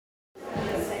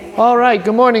All right,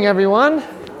 good morning, everyone.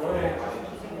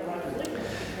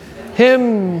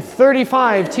 Hymn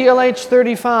 35, TLH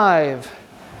 35,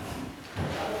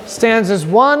 stanzas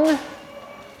 1,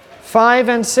 5,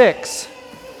 and 6.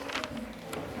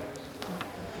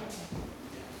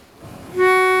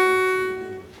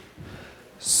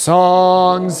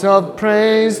 Songs of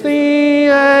praise the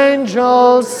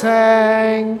angels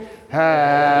sang,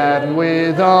 and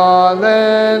with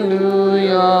alleluias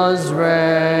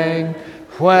rang.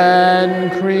 When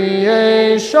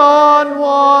creation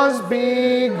was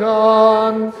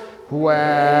begun,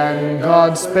 when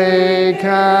God spake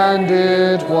and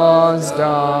it was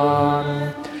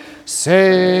done.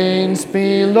 Saints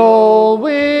below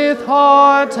with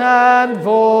heart and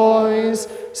voice,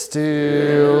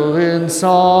 still in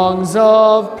songs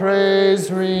of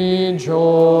praise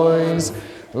rejoice,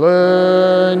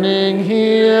 learning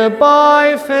here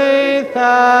by faith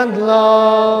and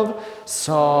love,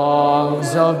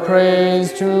 songs of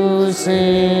praise to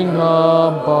sing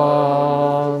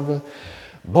above.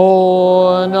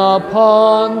 Borne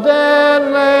upon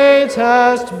their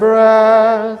latest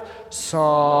breath,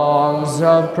 songs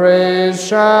of praise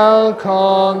shall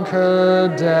conquer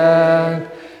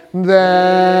death.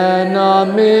 Then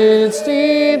amidst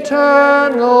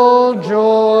eternal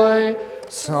joy,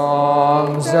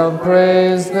 songs of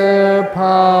praise their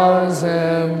powers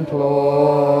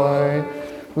employ.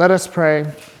 Let us pray.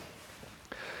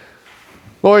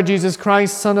 Lord Jesus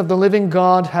Christ, Son of the living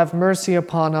God, have mercy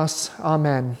upon us.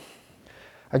 Amen.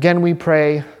 Again we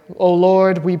pray, O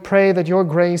Lord, we pray that your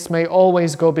grace may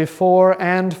always go before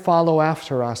and follow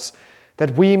after us,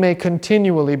 that we may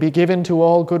continually be given to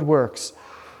all good works.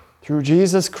 Through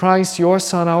Jesus Christ, your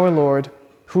Son, our Lord,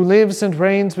 who lives and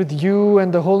reigns with you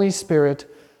and the Holy Spirit,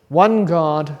 one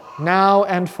God, now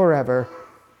and forever.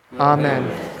 Amen.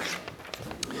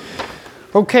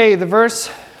 Okay, the verse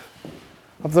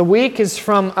of the week is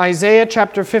from Isaiah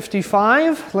chapter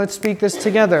 55. Let's speak this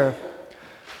together.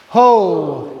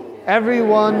 Ho,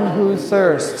 everyone who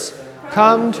thirsts,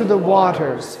 come to the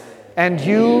waters, and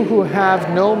you who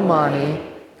have no money,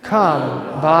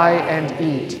 come, buy and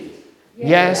eat.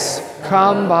 Yes,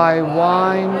 come buy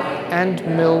wine and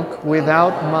milk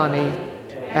without money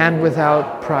and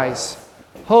without price.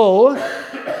 Ho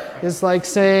is like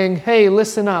saying, hey,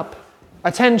 listen up.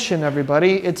 Attention,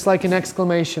 everybody. It's like an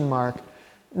exclamation mark.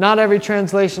 Not every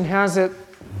translation has it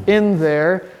in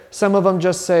there. Some of them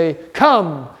just say,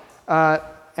 come.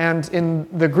 And in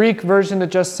the Greek version,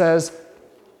 it just says,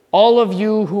 all of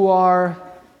you who are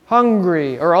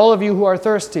hungry, or all of you who are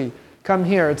thirsty, come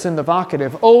here. It's in the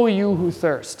vocative. Oh, you who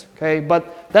thirst. Okay,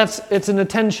 but it's an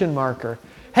attention marker.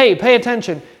 Hey, pay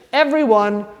attention.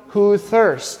 Everyone who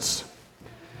thirsts.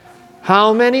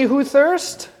 How many who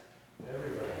thirst?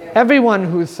 Everyone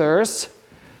who thirsts,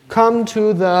 come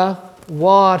to the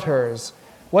waters.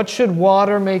 What should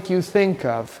water make you think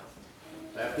of?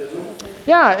 Baptism?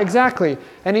 Yeah, exactly.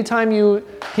 Anytime you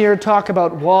hear talk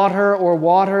about water or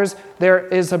waters, there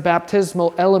is a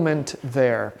baptismal element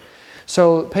there.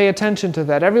 So pay attention to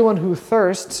that. Everyone who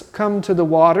thirsts, come to the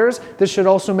waters. This should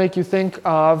also make you think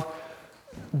of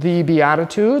the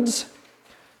Beatitudes.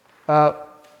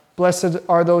 Blessed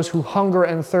are those who hunger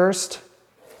and thirst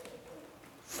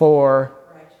for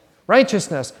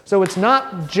righteousness. So it's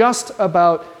not just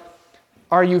about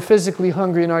are you physically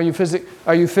hungry and are you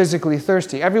physically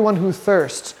thirsty. Everyone who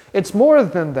thirsts. It's more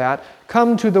than that.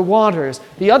 Come to the waters.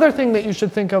 The other thing that you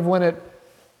should think of when it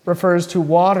refers to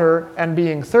water and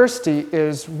being thirsty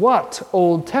is what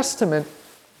Old Testament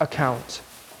account?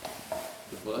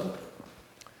 The flood?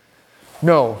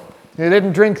 No, they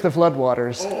didn't drink the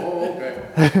floodwaters.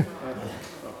 Oh, okay.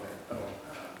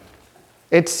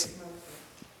 It's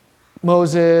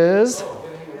Moses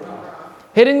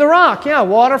hitting the rock. Yeah,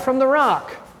 water from the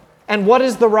rock. And what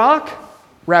is the rock?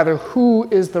 Rather, who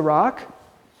is the rock?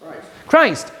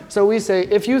 Christ. So we say,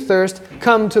 if you thirst,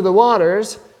 come to the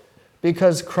waters,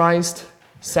 because Christ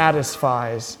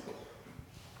satisfies.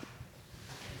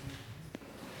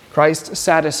 Christ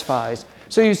satisfies.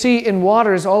 So you see, in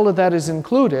waters, all of that is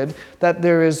included, that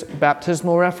there is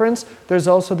baptismal reference. There's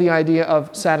also the idea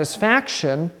of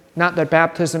satisfaction. Not that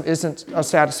baptism isn't a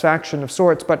satisfaction of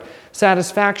sorts, but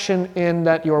satisfaction in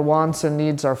that your wants and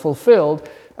needs are fulfilled.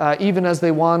 Even as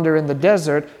they wander in the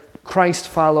desert, Christ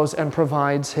follows and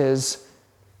provides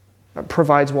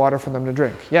water for them to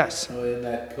drink. Yes? So in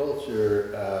that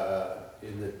culture,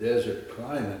 in the desert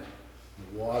climate,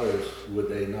 the waters, would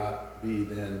they not be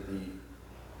then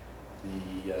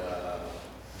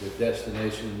the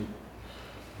destination,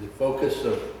 the focus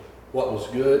of what was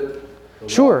good?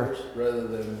 Sure. Waters, rather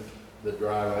than the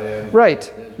dry land.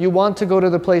 Right. You want to go to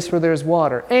the place where there's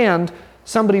water. And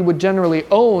somebody would generally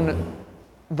own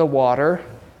the water.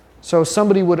 So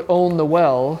somebody would own the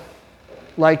well,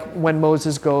 like when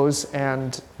Moses goes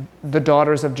and the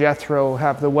daughters of Jethro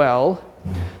have the well.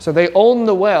 So they own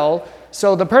the well.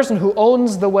 So the person who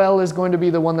owns the well is going to be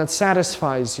the one that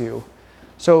satisfies you.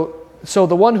 So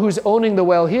the one who's owning the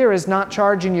well here is not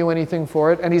charging you anything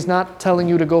for it, and he's not telling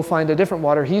you to go find a different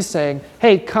water. He's saying,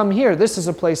 hey, come here. This is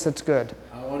a place that's good.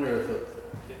 I wonder if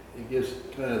it gives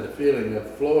kind of the feeling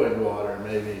of flowing water,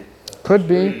 maybe. Could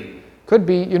be. Could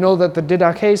be. You know that the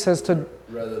Didache says to...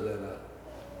 Rather than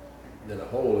a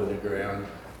hole in the ground.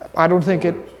 I don't think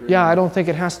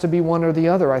it has to be one or the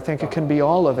other. I think it can be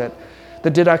all of it. The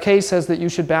Didache says that you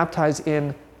should baptize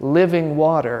in living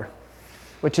water,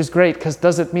 which is great, because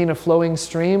does it mean a flowing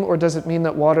stream, or does it mean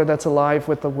that water that's alive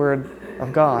with the Word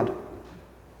of God?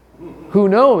 Who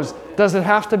knows? Does it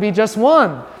have to be just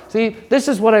one? See, this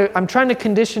is what I'm trying to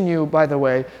condition you, by the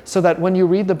way, so that when you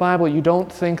read the Bible, you don't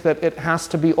think that it has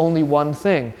to be only one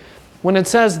thing. When it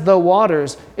says the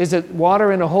waters, is it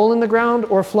water in a hole in the ground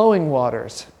or flowing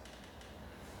waters?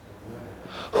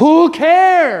 Who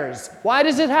cares? Why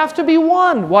does it have to be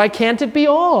one? Why can't it be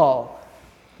all?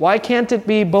 Why can't it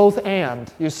be both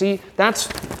and? You see, that's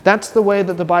the way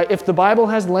that if the Bible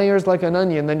has layers like an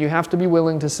onion, then you have to be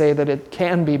willing to say that it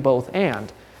can be both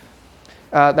and.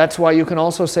 That's why you can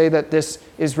also say that this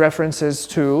is references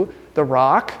to the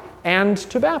rock and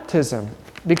to baptism.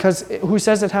 Because who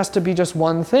says it has to be just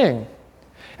one thing?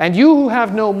 And you who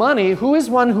have no money, who is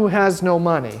one who has no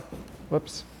money?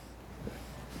 Whoops.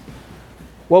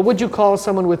 What would you call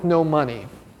someone with no money?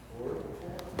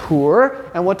 Poor.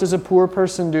 And what does a poor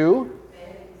person do?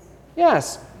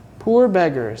 Yes, poor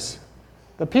beggars.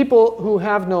 The people who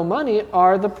have no money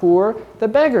are the poor, the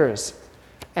beggars.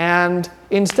 And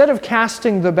instead of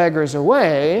casting the beggars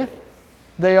away,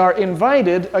 they are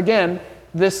invited, again,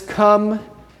 this come,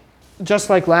 just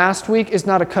like last week, is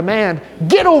not a command.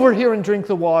 Get over here and drink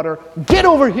the water. Get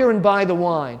over here and buy the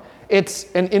wine.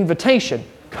 It's an invitation.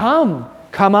 Come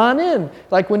on in.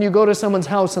 Like when you go to someone's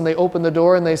house and they open the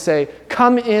door and they say,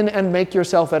 come in and make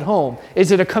yourself at home.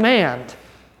 Is it a command?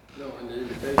 No, an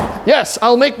invitation. Yes,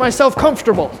 I'll make myself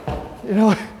comfortable.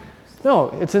 No,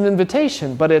 it's an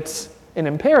invitation, but it's an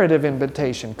imperative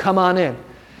invitation. Come on in.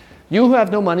 You who have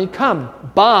no money, come,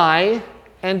 buy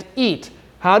and eat.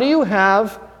 How do you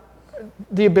have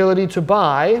the ability to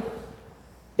buy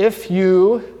if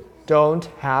you don't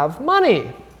have money?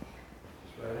 Just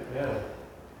write it down.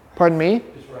 Pardon me?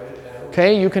 Just write it down.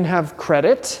 Okay, you can have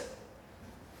credit.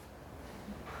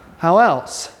 How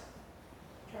else?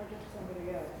 Charge it to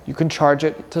somebody else. You can charge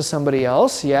it to somebody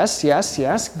else.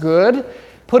 Yes. Good.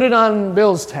 Put it on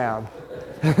Bill's tab.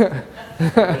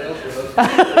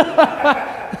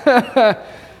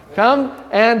 Come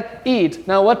and eat.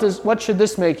 Now, what should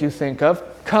this make you think of?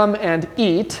 Come and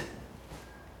eat.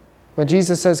 When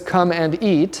Jesus says come and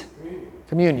eat,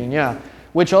 communion, yeah,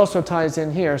 which also ties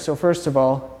in here. So first of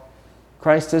all,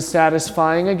 Christ is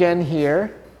satisfying again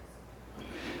here.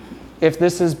 If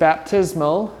this is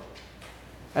baptismal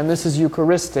and this is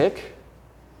Eucharistic,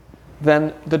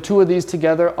 then the two of these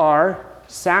together are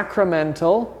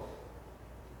sacramental,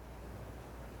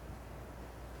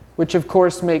 which of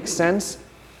course makes sense.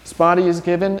 His body is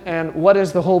given, and what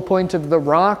is the whole point of the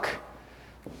rock?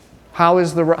 How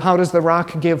does the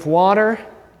rock give water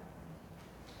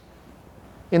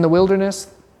in the wilderness?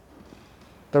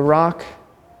 The rock.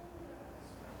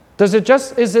 Is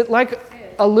it like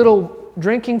a little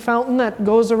drinking fountain that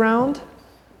goes around?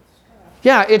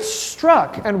 Yeah, it's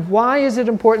struck. And why is it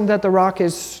important that the rock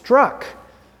is struck?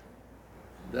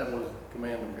 That was the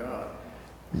command of God.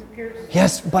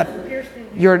 Yes, but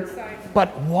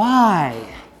why?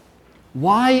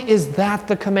 Why is that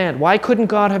the command? Why couldn't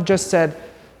God have just said,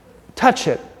 touch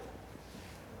it?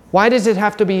 Why does it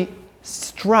have to be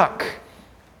struck?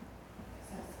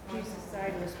 Jesus'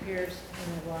 side was pierced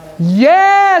in the water.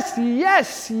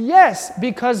 Yes,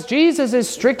 because Jesus is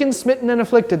stricken, smitten, and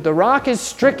afflicted. The rock is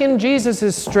stricken, Jesus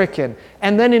is stricken.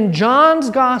 And then in John's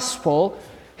Gospel,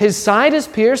 his side is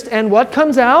pierced, and what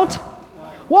comes out?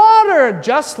 Water!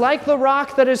 Just like the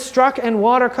rock that is struck and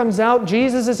water comes out,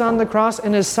 Jesus is on the cross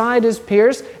and his side is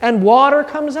pierced and water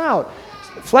comes out.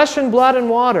 Flesh and blood and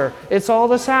water. It's all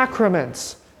the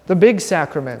sacraments, the big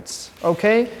sacraments,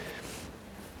 okay?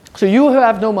 So you who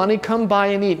have no money, come buy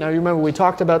and eat. Now you remember we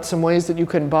talked about some ways that you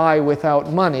can buy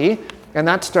without money, and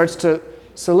that starts to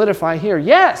solidify here.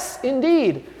 Yes,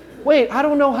 indeed. Wait, I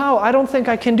don't know how. I don't think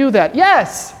I can do that.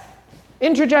 Yes!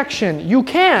 Interjection. You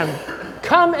can.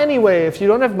 Come anyway if you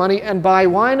don't have money and buy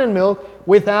wine and milk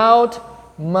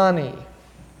without money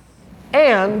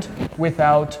and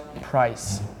without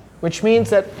price. Which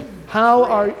means that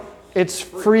It's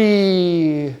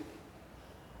free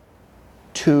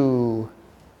to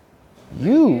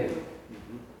you,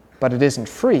 but it isn't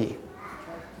free.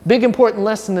 Big important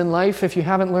lesson in life, if you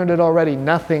haven't learned it already,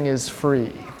 nothing is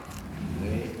free.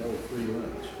 There ain't no free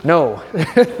lunch. No,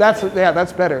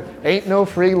 that's better. Ain't no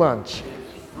free lunch.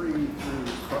 Free through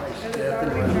Christ's death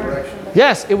and resurrection.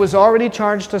 Yes, it was already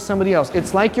charged to somebody else.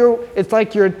 It's like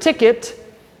your ticket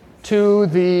to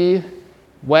the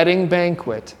wedding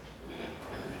banquet.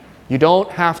 You don't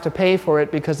have to pay for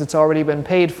it because it's already been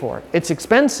paid for. It's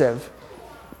expensive.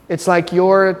 It's like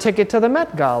your ticket to the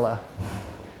Met Gala.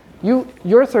 Your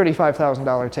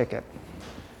 $35,000 ticket.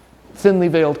 Thinly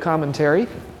veiled commentary.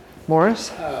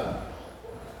 Morris?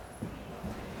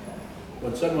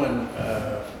 When someone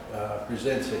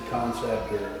presents a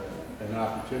concept or an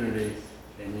opportunity,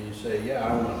 and you say, yeah,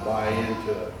 I want to buy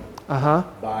into it.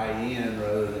 Buy in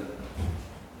rather than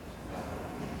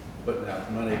putting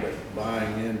out money, but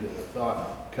buying into the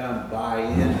thought, come buy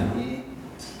in and eat,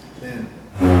 then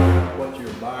what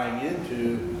you're buying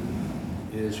into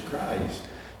is Christ.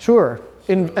 Sure,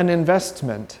 an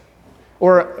investment.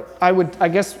 Or I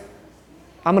guess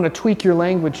I'm going to tweak your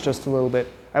language just a little bit.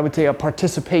 I would say a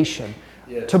participation.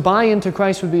 Yes. To buy into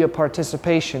Christ would be a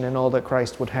participation in all that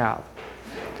Christ would have.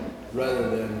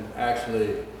 Rather than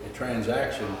actually a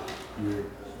transaction,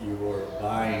 you're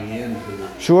buying into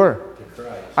Sure. to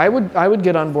Christ. I would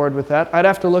get on board with that. I'd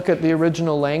have to look at the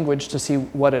original language to see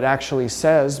what it actually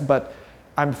says, but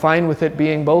I'm fine with it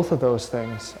being both of those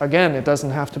things. Again, it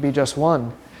doesn't have to be just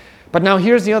one. But now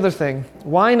here's the other thing.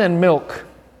 Wine and milk.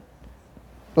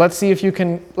 Let's see if you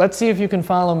can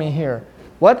follow me here.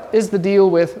 What is the deal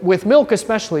with milk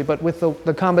especially, but with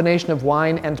the combination of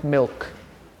wine and milk?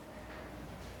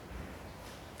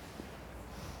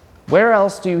 Where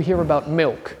else do you hear about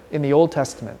milk in the Old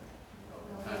Testament?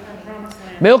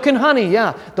 Milk and honey,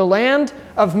 yeah. The land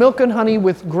of milk and honey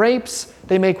with grapes.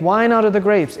 They make wine out of the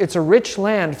grapes. It's a rich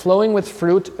land flowing with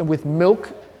fruit, with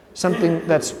milk, something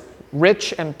that's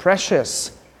rich and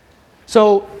precious.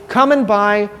 So come and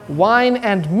buy wine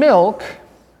and milk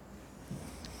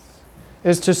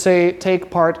is to say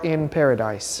take part in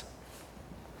paradise.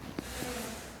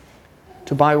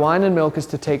 To buy wine and milk is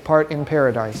to take part in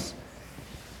paradise,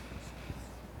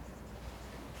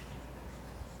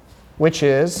 which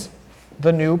is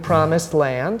the new promised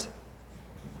land.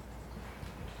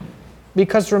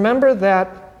 Because remember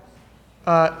that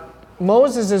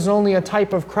Moses is only a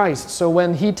type of Christ. So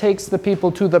when he takes the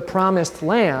people to the promised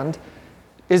land,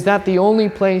 is that the only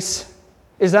place?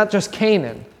 Is that just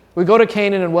Canaan? We go to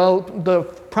Canaan and, well, the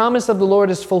promise of the Lord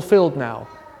is fulfilled now.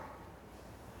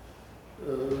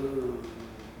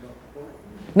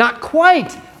 Not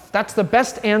quite. That's the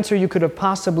best answer you could have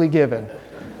possibly given.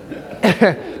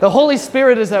 The Holy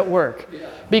Spirit is at work.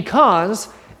 Because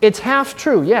it's half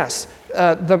true, yes.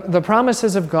 The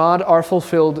promises of God are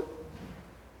fulfilled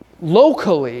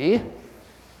locally,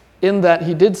 in that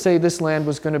he did say this land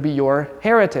was going to be your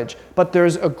heritage. But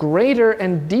there's a greater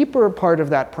and deeper part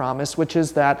of that promise, which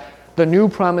is that the new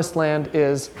promised land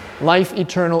is life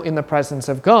eternal in the presence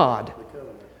of God.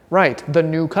 Right, the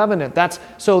new covenant.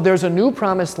 So there's a new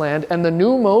promised land, and the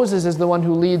new Moses is the one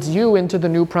who leads you into the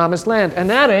new promised land, and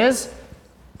that is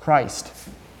Christ.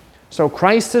 So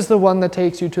Christ is the one that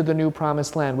takes you to the new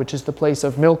promised land, which is the place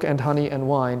of milk and honey and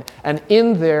wine. And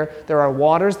in there are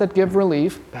waters that give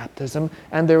relief, baptism,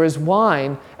 and there is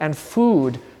wine and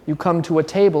food. You come to a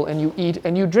table and you eat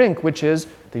and you drink, which is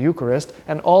the Eucharist.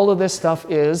 And all of this stuff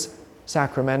is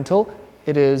sacramental.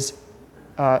 It is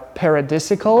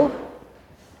paradisical.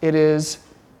 It is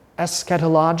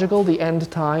eschatological, the end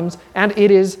times. And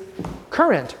it is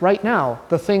current, right now,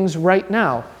 the things right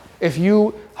now. If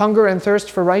you hunger and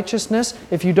thirst for righteousness,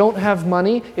 if you don't have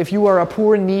money, if you are a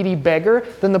poor, needy beggar,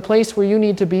 then the place where you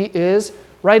need to be is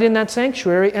right in that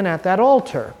sanctuary and at that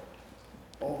altar.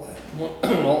 All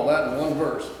that in one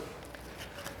verse.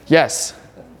 Yes.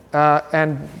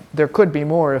 And there could be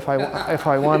more if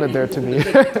I wanted there to be.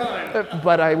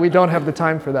 But we don't have the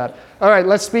time for that. All right,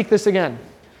 let's speak this again.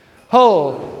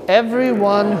 Ho,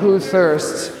 everyone who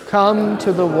thirsts, come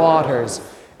to the waters.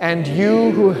 And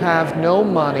you who have no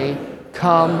money,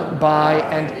 come buy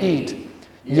and eat.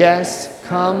 Yes,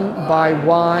 come buy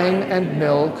wine and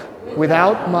milk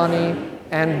without money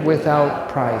and without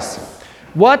price.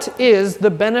 What is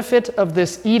the benefit of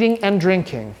this eating and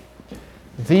drinking?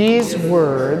 These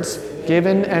words,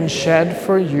 given and shed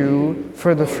for you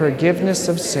for the forgiveness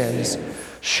of sins,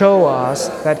 show us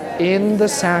that in the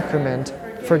sacrament,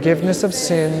 forgiveness of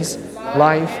sins,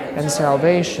 life, and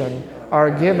salvation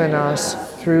are given us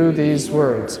through these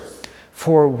words.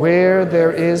 For where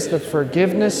there is the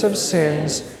forgiveness of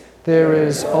sins, there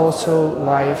is also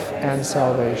life and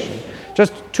salvation.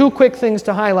 Just two quick things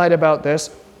to highlight about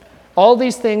this. All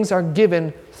these things are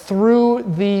given through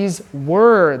these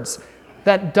words.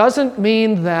 That doesn't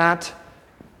mean that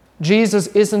Jesus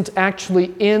isn't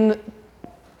actually in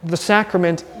the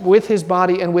sacrament with his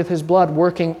body and with his blood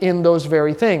working in those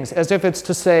very things. As if it's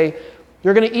to say,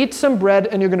 you're going to eat some bread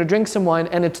and you're going to drink some wine,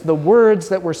 and it's the words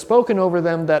that were spoken over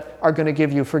them that are going to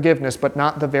give you forgiveness, but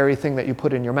not the very thing that you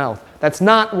put in your mouth. That's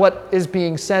not what is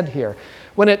being said here.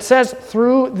 When it says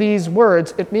through these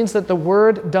words, it means that the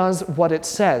word does what it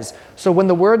says. So when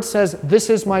the word says, this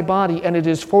is my body and it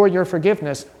is for your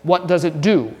forgiveness, what does it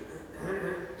do?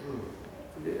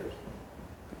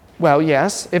 Well,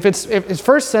 yes. If it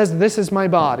first says, this is my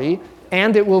body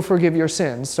and it will forgive your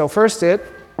sins. So first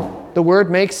the word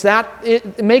makes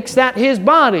that his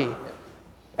body.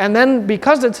 And then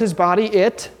because it's his body,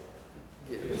 it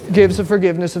gives the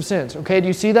forgiveness of sins. Okay, do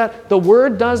you see that? The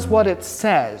word does what it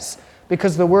says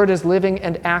because the word is living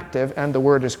and active and the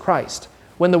word is Christ.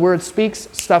 When the word speaks,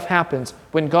 stuff happens.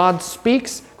 When God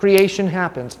speaks, creation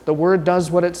happens. The word does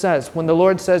what it says. When the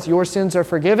Lord says your sins are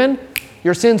forgiven,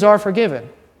 your sins are forgiven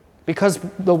because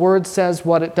the word says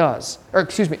what it does.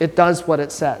 It does what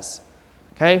it says.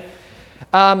 Okay?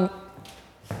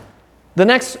 The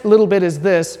next little bit is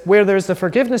this: where there's the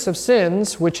forgiveness of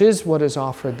sins, which is what is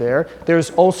offered there,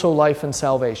 there's also life and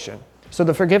salvation. So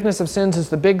the forgiveness of sins is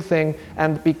the big thing,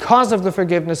 and because of the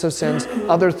forgiveness of sins,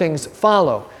 other things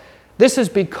follow. This is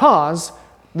because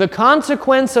the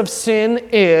consequence of sin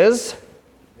is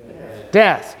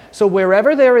death. So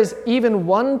wherever there is even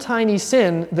one tiny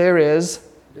sin, there is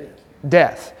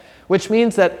death. Which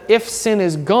means that if sin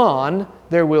is gone,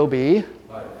 there will be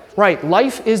life. Right,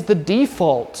 life is the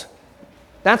default.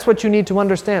 That's what you need to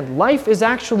understand. Life is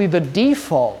actually the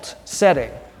default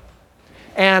setting.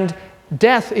 And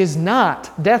death is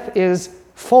not. Death is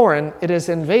foreign, it is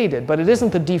invaded, but it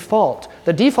isn't the default.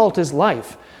 The default is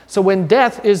life. So when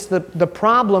death is the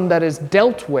problem that is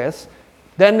dealt with,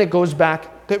 then it goes back,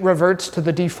 it reverts to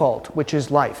the default, which is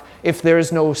life. If there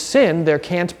is no sin, there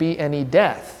can't be any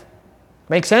death.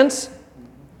 Make sense?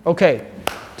 Okay,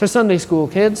 to Sunday school,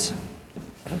 kids.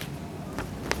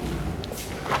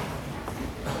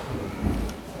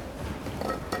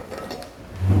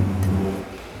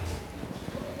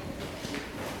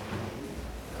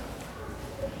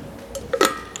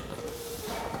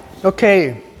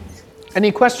 Okay,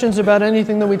 any questions about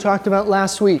anything that we talked about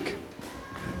last week?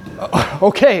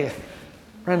 Okay,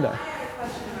 Brenda. I had a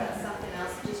question about something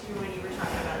else, just when you were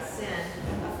talking about sin.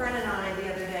 A friend and I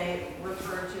the other day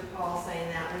referred to Paul saying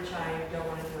that which I don't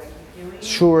want to do, I keep doing.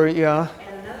 Sure, yeah.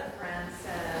 And another friend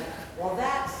said, well,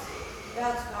 that's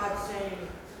God saying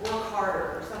work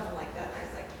harder or something like that. And I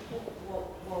was like,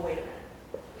 well, wait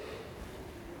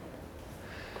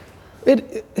a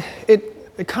minute.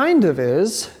 It kind of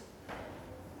is.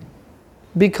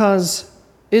 Because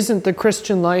isn't the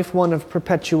Christian life one of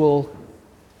perpetual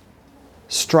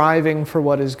striving for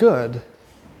what is good?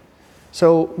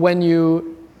 So when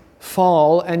you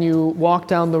fall and you walk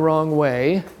down the wrong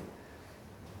way,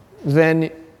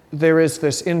 then there is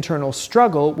this internal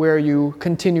struggle where you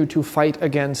continue to fight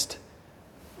against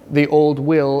the old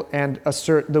will and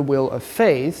assert the will of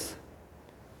faith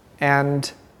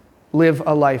and live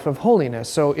a life of holiness.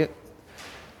 So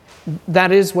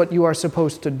that is what you are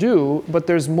supposed to do, but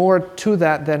there's more to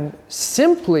that than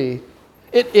simply,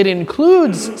 it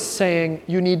includes saying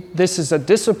this is a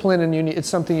discipline and it's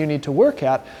something you need to work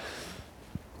at,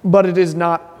 but it is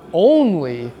not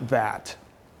only that.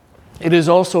 It is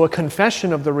also a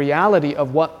confession of the reality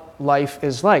of what life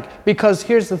is like. Because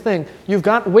here's the thing, you've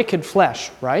got wicked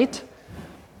flesh, right?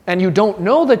 And you don't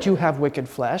know that you have wicked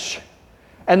flesh,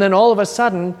 and then all of a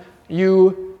sudden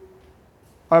you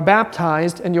are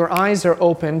baptized and your eyes are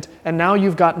opened and now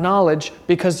you've got knowledge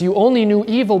because you only knew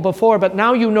evil before, but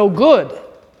now you know good.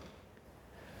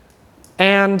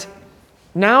 And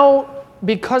now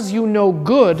because you know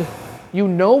good, you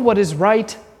know what is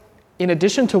right in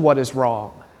addition to what is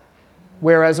wrong.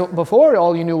 Whereas before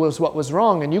all you knew was what was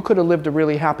wrong and you could have lived a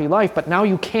really happy life, but now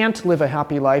you can't live a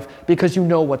happy life because you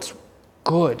know what's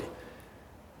good.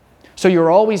 So you're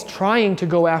always trying to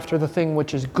go after the thing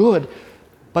which is good,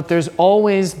 but there's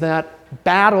always that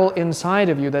battle inside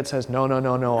of you that says, no,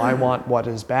 I want what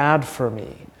is bad for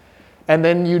me. And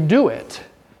then you do it.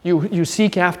 You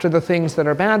seek after the things that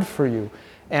are bad for you.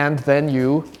 And then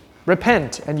you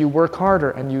repent and you work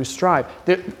harder and you strive.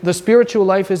 The spiritual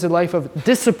life is a life of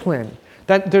discipline.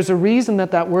 There's a reason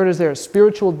that word is there.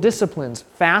 Spiritual disciplines.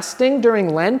 Fasting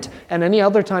during Lent and any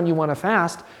other time you want to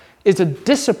fast is a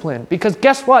discipline. Because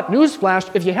guess what?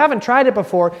 Newsflash, if you haven't tried it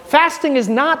before, fasting is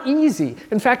not easy.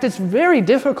 In fact, it's very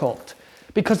difficult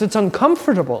because it's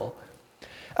uncomfortable.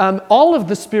 All of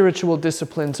the spiritual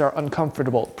disciplines are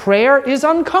uncomfortable. Prayer is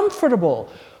uncomfortable.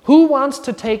 Who wants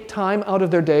to take time out of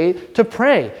their day to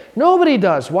pray? Nobody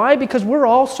does. Why? Because we're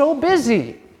all so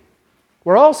busy.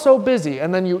 We're all so busy.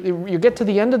 And then you get to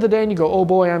the end of the day and you go, oh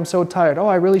boy, I'm so tired. Oh,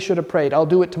 I really should have prayed. I'll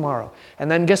do it tomorrow. And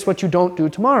then guess what you don't do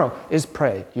tomorrow is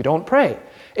pray. You don't pray.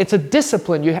 It's a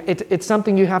discipline. It's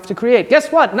something you have to create.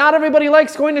 Guess what? Not everybody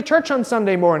likes going to church on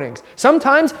Sunday mornings.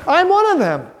 Sometimes I'm one of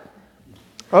them.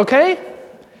 Okay?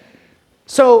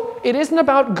 So it isn't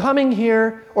about coming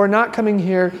here or not coming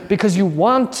here because you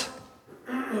want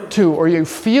to or you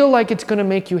feel like it's going to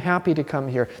make you happy to come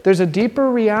here. There's a deeper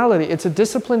reality. It's a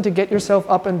discipline to get yourself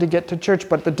up and to get to church,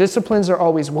 but the disciplines are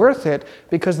always worth it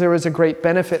because there is a great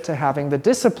benefit to having the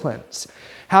disciplines.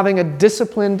 Having a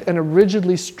disciplined and a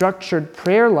rigidly structured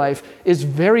prayer life is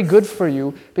very good for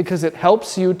you because it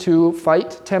helps you to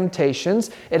fight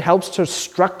temptations. It helps to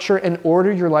structure and order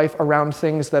your life around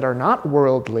things that are not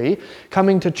worldly.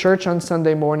 Coming to church on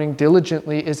Sunday morning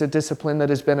diligently is a discipline that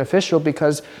is beneficial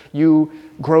because you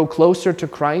grow closer to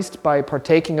Christ by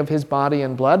partaking of His body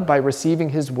and blood, by receiving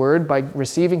His word, by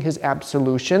receiving His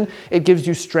absolution. It gives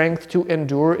you strength to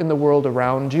endure in the world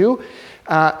around you.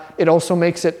 It also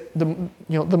makes it,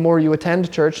 the more you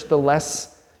attend church, the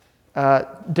less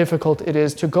difficult it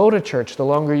is to go to church. The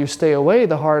longer you stay away,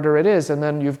 the harder it is. And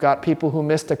then you've got people who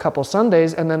missed a couple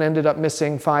Sundays and then ended up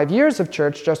missing 5 years of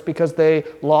church just because they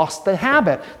lost the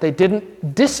habit. They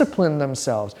didn't discipline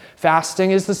themselves.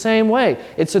 Fasting is the same way.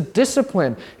 It's a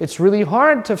discipline. It's really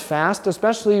hard to fast,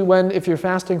 especially if you're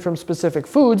fasting from specific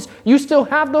foods, you still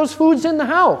have those foods in the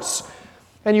house.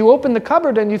 And you open the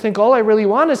cupboard and you think, all I really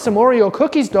want is some Oreo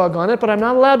cookies, doggone it, but I'm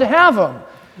not allowed to have them.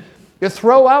 You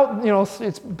throw out,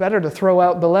 it's better to throw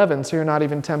out the leaven so you're not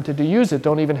even tempted to use it.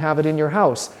 Don't even have it in your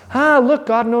house. Look,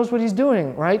 God knows what He's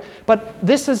doing, right? But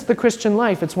this is the Christian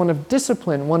life. It's one of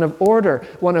discipline, one of order,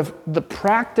 one of the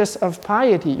practice of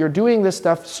piety. You're doing this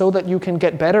stuff so that you can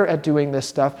get better at doing this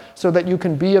stuff, so that you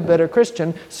can be a better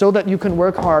Christian, so that you can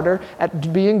work harder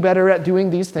at being better at doing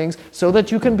these things, so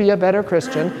that you can be a better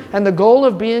Christian. And the goal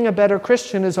of being a better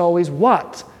Christian is always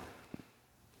what?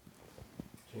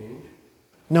 Change?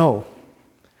 No.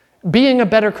 Being a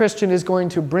better Christian is going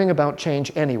to bring about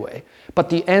change anyway.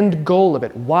 But the end goal of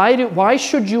it, why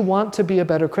should you want to be a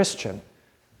better Christian?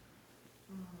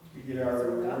 You get our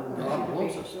reward. God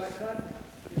wants us.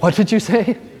 What did you say?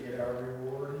 To get our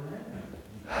reward in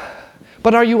heaven.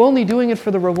 But are you only doing it for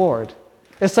the reward?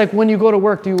 It's like when you go to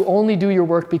work, do you only do your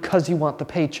work because you want the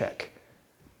paycheck?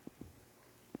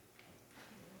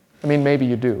 I mean, maybe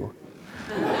you do.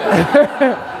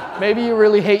 Maybe you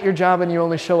really hate your job and you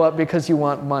only show up because you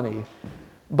want money.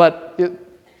 But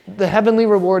the heavenly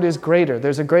reward is greater.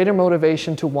 There's a greater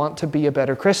motivation to want to be a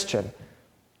better Christian.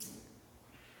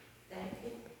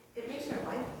 It makes your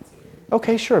life easier.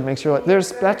 Okay, sure, it makes your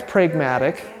life. That's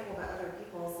pragmatic. You're example to other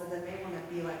people so that they want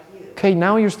to be like you. Okay,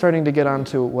 now you're starting to get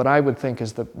onto what I would think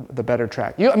is the better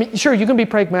track. Sure, you can be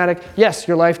pragmatic. Yes,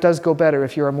 your life does go better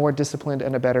if you're a more disciplined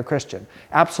and a better Christian.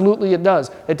 Absolutely it does.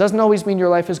 It doesn't always mean your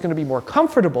life is going to be more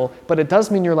comfortable, but it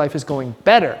does mean your life is going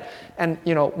better. And,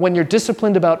 when you're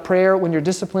disciplined about prayer, when you're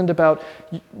disciplined about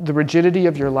the rigidity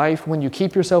of your life, when you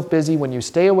keep yourself busy, when you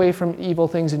stay away from evil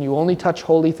things and you only touch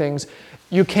holy things,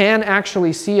 you can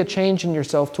actually see a change in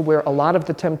yourself to where a lot of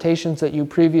the temptations that you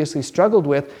previously struggled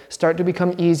with start to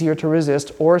become easier to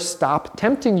resist or stop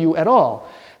tempting you at all.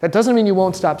 That doesn't mean you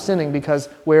won't stop sinning, because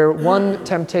where one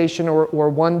temptation or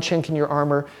one chink in your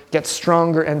armor gets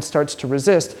stronger and starts to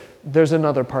resist, there's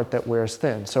another part that wears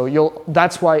thin. So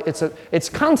that's why it's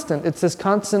constant. It's this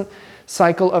constant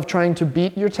cycle of trying to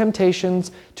beat your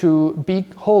temptations to be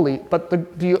holy. But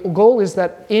the goal is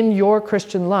that in your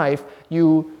Christian life,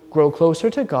 you grow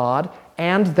closer to God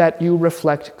and that you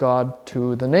reflect God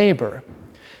to the neighbor.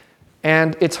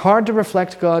 And it's hard to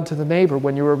reflect God to the neighbor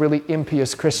when you're a really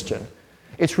impious Christian.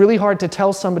 It's really hard to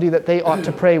tell somebody that they ought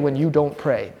to pray when you don't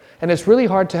pray. And it's really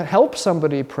hard to help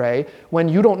somebody pray when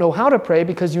you don't know how to pray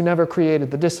because you never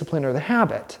created the discipline or the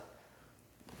habit.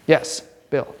 Yes,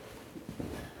 Bill.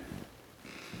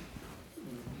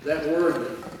 That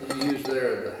word that you used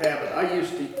there, the habit, I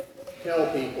used to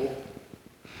tell people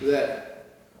that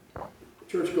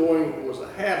church going was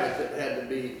a habit that had to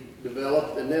be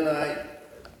developed, and then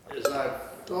as I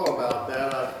thought about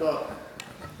that, I thought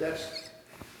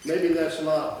maybe that's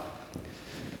not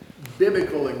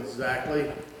biblical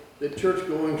exactly. That church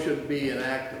going should be an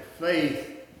act of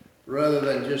faith rather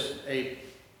than just a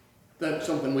that's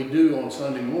something we do on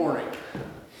Sunday morning.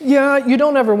 Yeah, you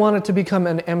don't ever want it to become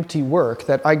an empty work,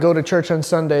 that I go to church on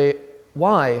Sunday.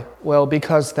 Why? Well,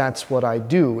 because that's what I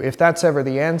do, if that's ever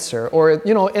the answer. Or,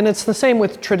 and it's the same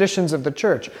with traditions of the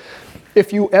church.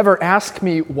 If you ever ask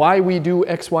me why we do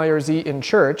X, Y, or Z in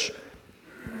church,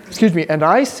 and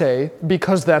I say,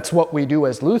 because that's what we do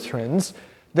as Lutherans,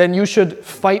 then you should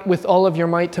fight with all of your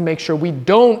might to make sure we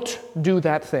don't do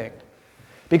that thing.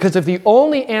 Because if the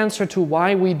only answer to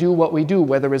why we do what we do,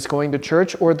 whether it's going to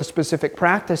church or the specific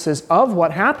practices of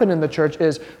what happened in the church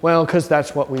is, well, because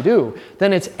that's what we do,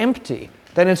 then it's empty.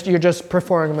 Then you're just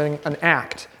performing an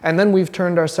act. And then we've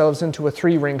turned ourselves into a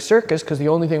three-ring circus because the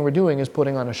only thing we're doing is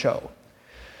putting on a show.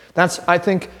 That's, I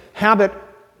think, habit.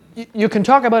 You can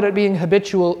talk about it being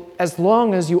habitual as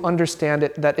long as you understand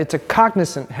it, that it's a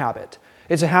cognizant habit.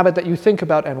 It's a habit that you think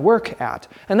about and work at.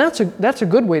 And that's a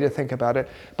good way to think about it.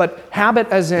 But habit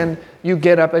as in you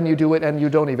get up and you do it and you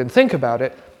don't even think about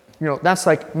it, that's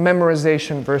like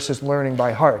memorization versus learning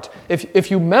by heart.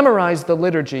 If you memorize the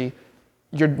liturgy,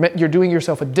 you're doing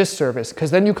yourself a disservice,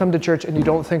 because then you come to church and you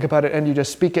don't think about it and you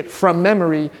just speak it from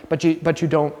memory, but you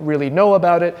don't really know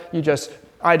about it.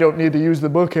 I don't need to use the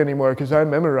book anymore because I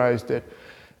memorized it.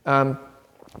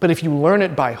 But if you learn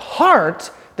it by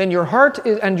heart, then your heart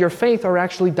and your faith are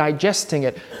actually digesting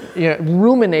it,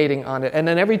 ruminating on it. And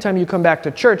then every time you come back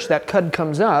to church, that cud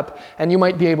comes up, and you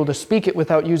might be able to speak it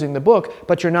without using the book,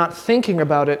 but you're not thinking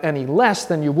about it any less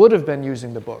than you would have been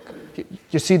using the book.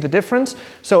 You see the difference?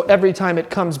 So every time it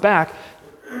comes back,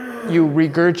 you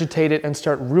regurgitate it and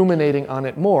start ruminating on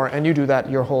it more, and you do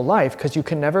that your whole life because you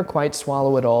can never quite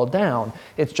swallow it all down.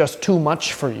 It's just too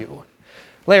much for you.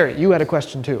 Larry, you had a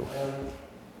question too.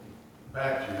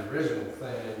 Back to the original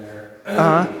thing in there.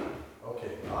 Uh-huh. Okay,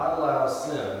 God allows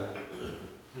sin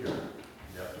here.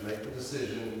 You have to make the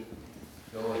decision,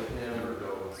 go with Him or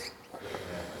go with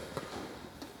Him.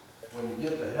 When you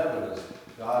get to heaven, does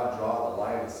God draw the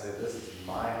line and say, this is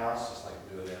my house, just like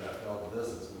we do in the NFL, but this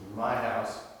is my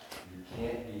house, you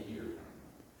can't be here.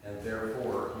 And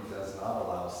therefore, He does not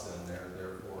allow sin there,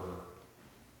 therefore,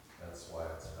 that's why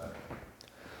it's better.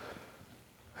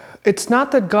 It's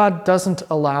not that God doesn't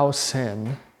allow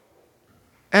sin.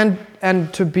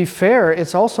 And to be fair,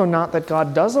 it's also not that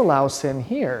God does allow sin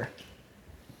here.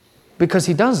 Because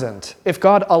He doesn't. If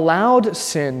God allowed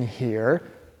sin here,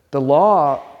 the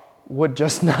law would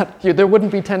just not, there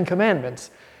wouldn't be 10 commandments.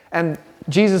 And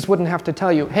Jesus wouldn't have to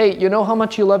tell you, hey, you know how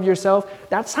much you love yourself?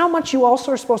 That's how much you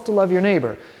also are supposed to love your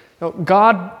neighbor. No,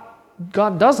 God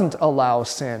doesn't allow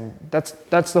sin.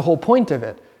 That's the whole point of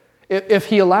it. If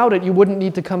He allowed it, you wouldn't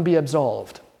need to come be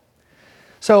absolved.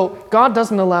 So God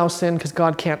doesn't allow sin because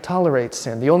God can't tolerate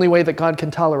sin. The only way that God can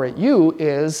tolerate you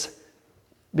is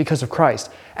because of Christ.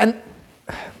 And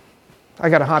I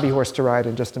got a hobby horse to ride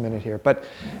in just a minute here. But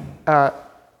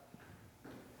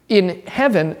in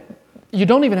heaven, you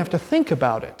don't even have to think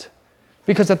about it.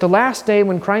 Because at the last day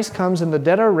when Christ comes and the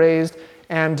dead are raised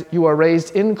and you are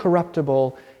raised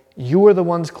incorruptible, you are the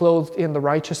ones clothed in the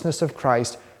righteousness of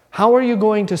Christ. How are you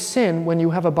going to sin when you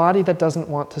have a body that doesn't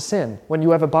want to sin? When you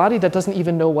have a body that doesn't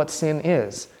even know what sin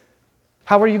is?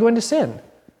 How are you going to sin?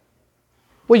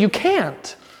 Well, you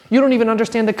can't. You don't even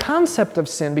understand the concept of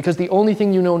sin because the only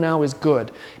thing you know now is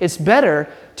good. It's better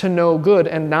to know good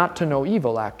and not to know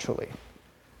evil, actually.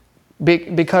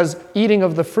 Because eating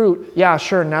of the fruit, yeah,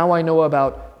 sure, now I know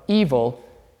about evil,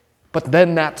 but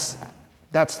then that's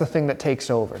the thing that takes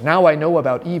over. Now I know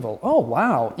about evil. Oh,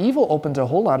 wow, evil opens a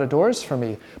whole lot of doors for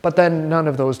me. But then none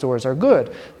of those doors are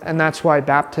good. And that's why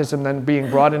baptism, then being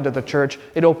brought into the church,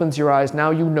 it opens your eyes.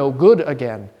 Now you know good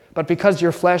again. But because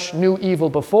your flesh knew evil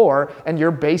before, and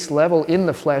your base level in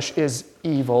the flesh is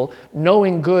evil,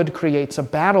 knowing good creates a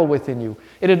battle within you.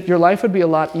 Your life would be a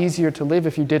lot easier to live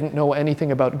if you didn't know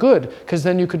anything about good, because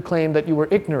then you could claim that you were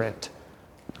ignorant.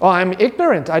 Oh, I'm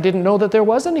ignorant. I didn't know that there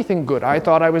was anything good. I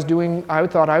thought I was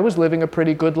living a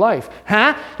pretty good life.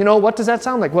 Huh? What does that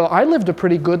sound like? Well, I lived a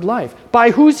pretty good life.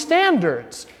 By whose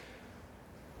standards?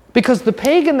 Because the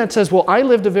pagan that says, well, I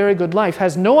lived a very good life,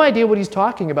 has no idea what he's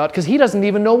talking about because he doesn't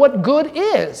even know what good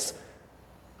is.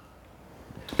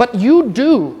 But you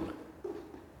do.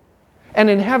 And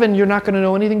in heaven, you're not going to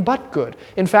know anything but good.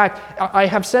 In fact, I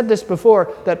have said this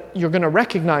before, that you're going to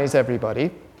recognize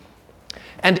everybody.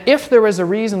 And if there is a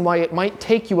reason why it might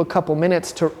take you a couple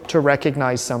minutes to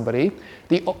recognize somebody,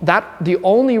 the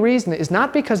only reason is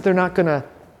not because they're not going to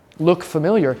look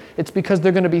familiar. It's because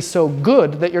they're going to be so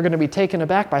good that you're going to be taken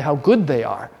aback by how good they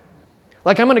are.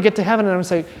 Like I'm going to get to heaven and I'm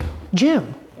going to say,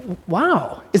 Jim,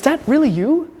 wow, is that really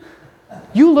you?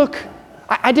 You look,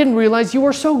 I didn't realize you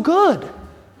were so good.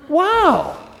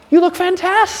 Wow, you look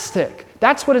fantastic.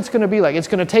 That's what it's going to be like. It's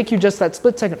going to take you just that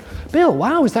split second. Bill,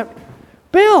 wow, is that...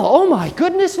 Bill, oh my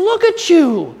goodness, look at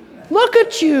you. Look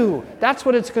at you. That's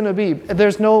what it's going to be.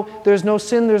 There's no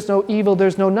sin, there's no evil,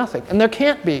 there's no nothing. And there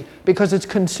can't be, because it's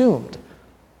consumed.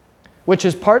 Which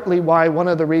is partly why one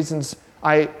of the reasons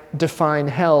I define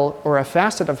hell, or a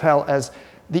facet of hell, as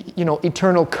the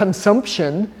eternal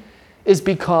consumption, is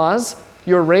because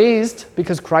you're raised,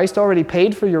 because Christ already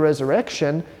paid for your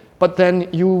resurrection, but then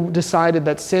you decided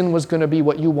that sin was going to be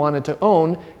what you wanted to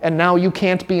own, and now you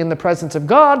can't be in the presence of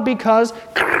God because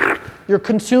you're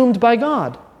consumed by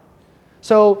God.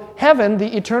 So heaven,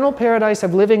 the eternal paradise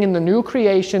of living in the new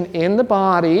creation, in the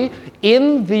body,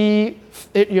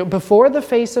 before the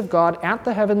face of God at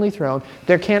the heavenly throne,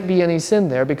 there can't be any sin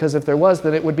there, because if there was,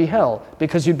 then it would be hell,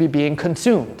 because you'd be being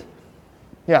consumed.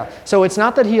 Yeah, so it's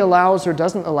not that he allows or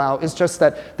doesn't allow, it's just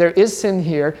that there is sin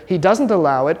here. He doesn't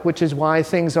allow it, which is why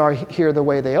things are here the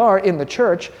way they are in the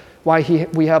church, why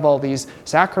we have all these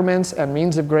sacraments and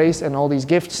means of grace and all these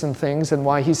gifts and things, and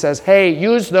why he says, hey,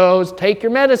 use those, take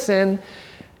your medicine.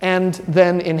 And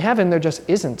then in heaven, there just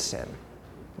isn't sin.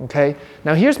 Okay?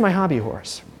 Now here's my hobby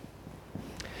horse.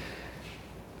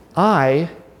 I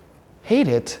hate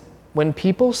it when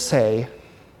people say,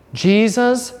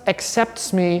 Jesus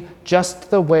accepts me just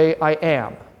the way I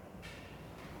am.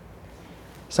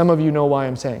 Some of you know why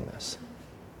I'm saying this.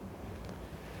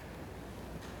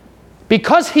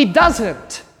 Because he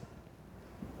doesn't.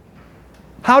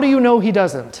 How do you know he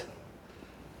doesn't?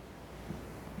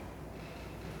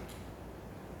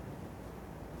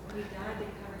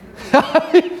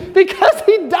 Because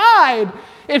he died.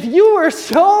 If you were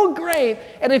so great,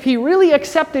 and if he really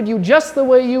accepted you just the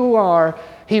way you are,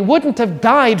 he wouldn't have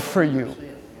died for you.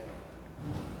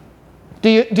 Do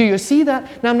you see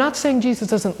that? Now, I'm not saying Jesus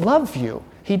doesn't love you.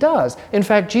 He does. In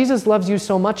fact, Jesus loves you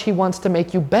so much he wants to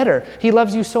make you better. He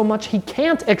loves you so much he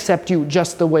can't accept you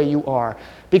just the way you are,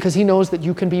 because he knows that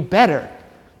you can be better.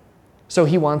 So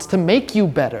he wants to make you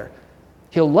better.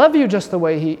 He'll love you just the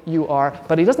way you are,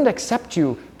 but he doesn't accept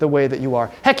you the way that you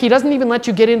are. Heck, he doesn't even let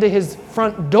you get into his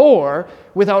front door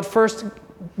without first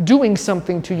doing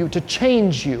something to you to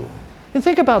change you. And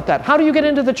think about that. How do you get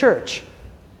into the church?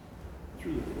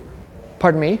 Through the door.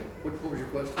 Pardon me? What was your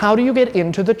question? How do you get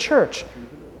into the church?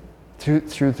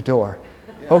 Through the door.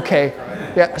 Okay.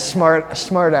 Yeah,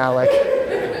 smart Alec.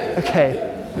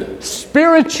 Okay.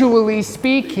 Spiritually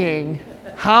speaking,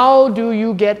 how do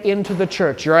you get into the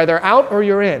church? You're either out or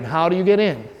you're in. How do you get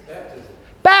in?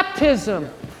 Baptism.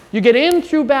 You get in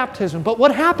through baptism. But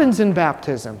what happens in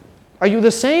baptism? Are you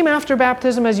the same after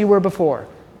baptism as you were before?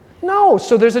 No.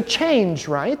 So there's a change,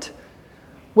 right?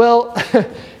 Well,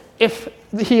 if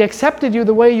he accepted you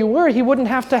the way you were, he wouldn't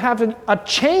have to have a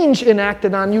change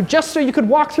enacted on you just so you could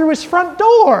walk through his front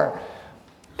door.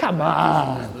 Come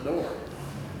on.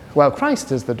 Well,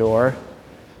 Christ is the door.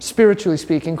 Spiritually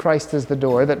speaking, Christ is the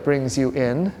door that brings you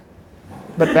in.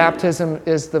 But baptism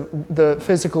is the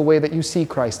physical way that you see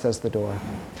Christ as the door.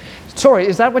 Sorry,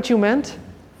 is that what you meant?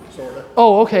 Sort of.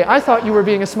 Oh, okay. I thought you were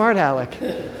being a smart aleck.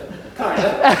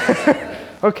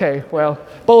 Okay, well,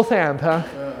 both and, huh?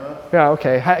 Yeah,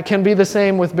 okay. It can be the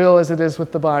same with Bill as it is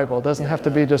with the Bible. It doesn't have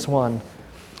to be just one.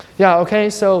 Yeah, okay,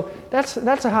 so that's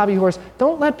a hobby horse.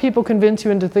 Don't let people convince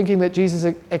you into thinking that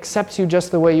Jesus accepts you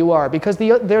just the way you are, because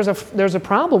there's a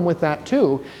problem with that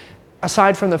too,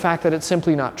 aside from the fact that it's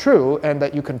simply not true and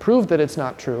that you can prove that it's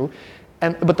not true.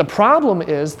 But the problem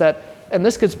is that, and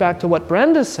this gets back to what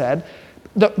Brenda said,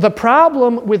 the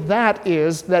problem with that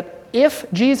is that if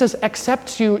Jesus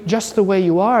accepts you just the way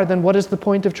you are, then what is the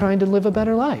point of trying to live a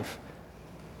better life?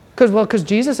 Because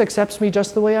Jesus accepts me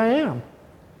just the way I am.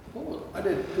 Well, I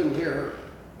couldn't hear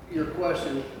your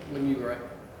question when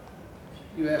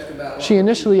you asked about... She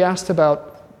initially asked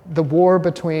about the war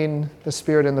between the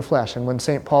spirit and the flesh, and when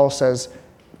St. Paul says,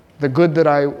 the good that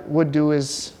I would do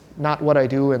is not what I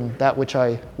do, and that which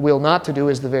I will not to do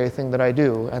is the very thing that I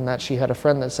do, and that she had a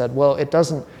friend that said, well, it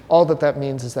doesn't, all that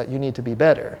means is that you need to be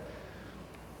better.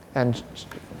 And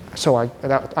so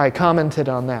I commented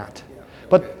on that.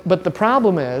 But the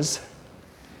problem is,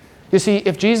 you see,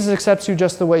 if Jesus accepts you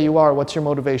just the way you are, what's your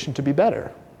motivation to be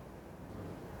better?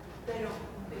 If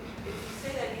you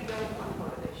say that, you don't want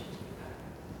motivation to be better.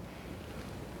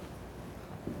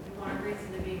 You want a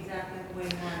reason to be exactly the way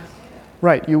you want to say that.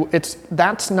 Right,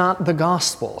 that's not the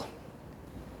gospel.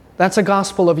 That's a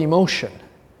gospel of emotion,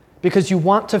 because you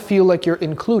want to feel like you're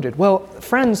included. Well,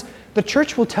 friends, the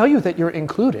church will tell you that you're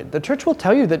included. The church will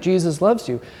tell you that Jesus loves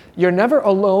you. You're never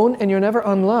alone and you're never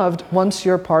unloved once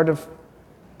you're part of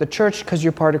the church, because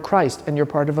you're part of Christ and you're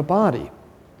part of a body.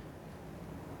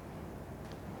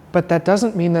 But that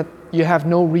doesn't mean that you have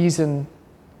no reason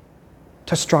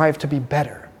to strive to be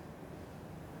better.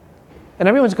 And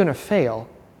everyone's going to fail,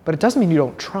 but it doesn't mean you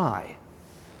don't try.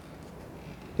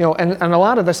 And a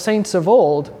lot of the saints of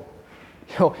old,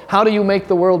 how do you make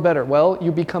the world better? Well,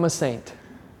 you become a saint.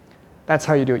 That's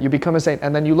how you do it. You become a saint.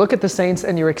 And then you look at the saints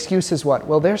and your excuse is what?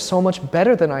 Well, they're so much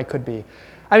better than I could be.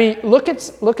 I mean, look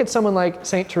at someone like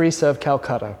St. Teresa of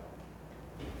Calcutta.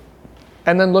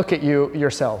 And then look at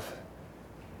yourself.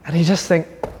 And you just think,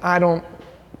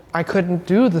 I couldn't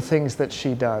do the things that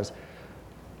she does.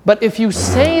 But if you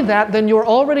say that, then you're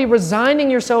already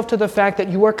resigning yourself to the fact that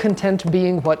you are content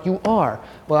being what you are.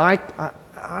 Well,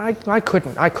 I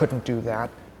couldn't do that.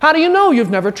 How do you know? You've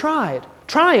never tried.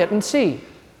 Try it and see.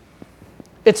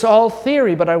 It's all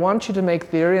theory, but I want you to make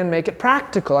theory and make it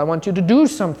practical. I want you to do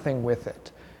something with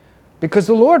it. Because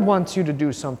the Lord wants you to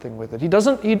do something with it.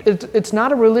 It's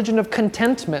not a religion of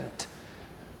contentment.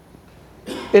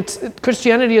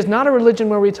 Christianity is not a religion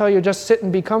where we tell you just sit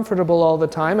and be comfortable all the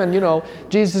time and,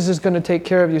 Jesus is going to take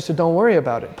care of you, so don't worry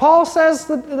about it. Paul says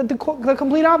the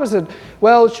complete opposite.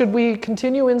 Well, should we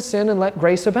continue in sin and let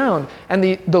grace abound? And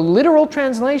the literal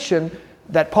translation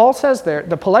that Paul says there,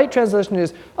 the polite translation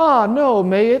is, no,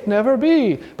 may it never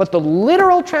be. But the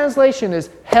literal translation is,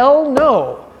 hell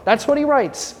no. That's what he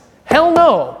writes. Hell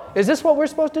no. Is this what we're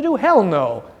supposed to do? Hell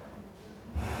no.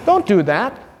 Don't do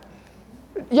that.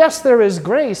 Yes, there is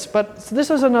grace, but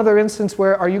this is another instance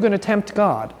where are you going to tempt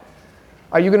God?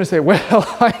 Are you going to say, well,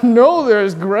 I know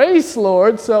there's grace,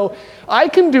 Lord, so I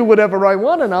can do whatever I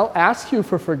want and I'll ask you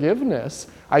for forgiveness.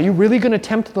 Are you really going to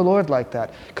tempt the Lord like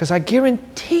that? Because I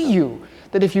guarantee you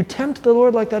that if you tempt the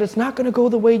Lord like that, it's not going to go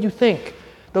the way you think.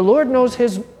 The Lord knows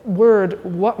His word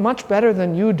much better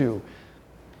than you do.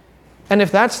 And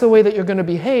if that's the way that you're going to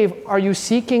behave, are you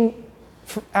seeking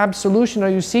absolution? Are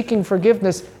you seeking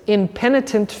forgiveness in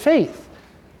penitent faith?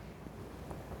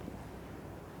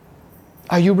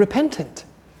 Are you repentant?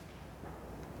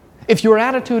 If your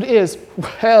attitude is,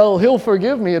 well, He'll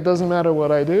forgive me, it doesn't matter what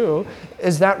I do,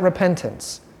 is that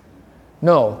repentance?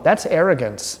 No, that's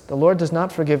arrogance. The Lord does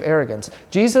not forgive arrogance.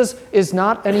 Jesus is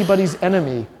not anybody's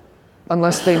enemy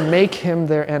unless they make Him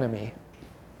their enemy.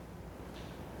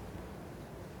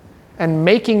 And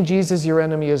making Jesus your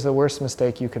enemy is the worst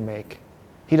mistake you can make.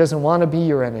 He doesn't want to be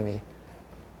your enemy.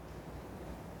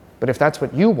 But if that's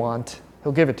what you want,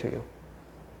 He'll give it to you.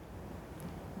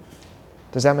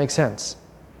 Does that make sense?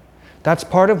 That's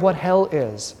part of what hell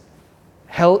is.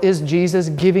 Hell is Jesus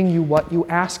giving you what you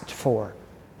asked for.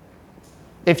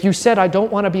 If you said, I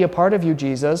don't want to be a part of you,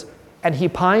 Jesus, and He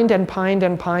pined and pined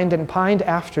and pined and pined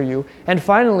after you, and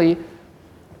finally,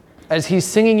 as He's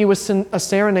singing you a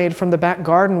serenade from the back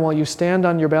garden while you stand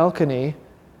on your balcony,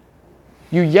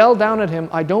 you yell down at Him,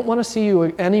 I don't want to see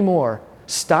you anymore.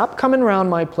 Stop coming around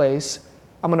my place.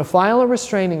 I'm going to file a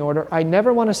restraining order. I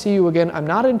never want to see you again. I'm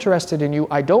not interested in you.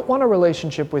 I don't want a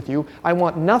relationship with you. I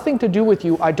want nothing to do with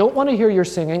you. I don't want to hear your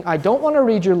singing. I don't want to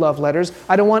read your love letters.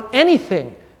 I don't want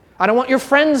anything. I don't want your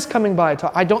friends coming by.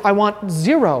 I want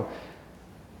zero.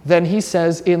 Then He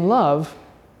says in love,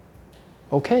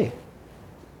 okay.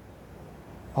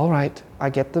 All right, I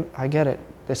get it.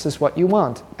 This is what you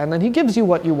want. And then He gives you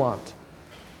what you want.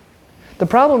 The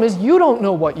problem is you don't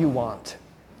know what you want.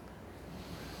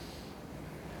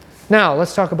 Now,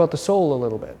 let's talk about the soul a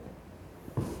little bit.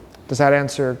 Does that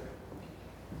answer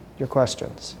your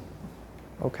questions?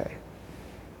 Okay.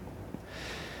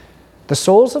 The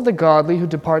souls of the godly who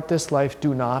depart this life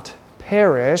do not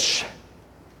perish.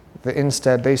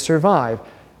 Instead, they survive.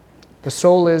 The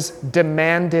soul is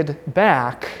demanded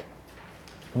back,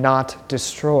 not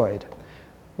destroyed.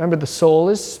 Remember, the soul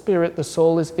is spirit, the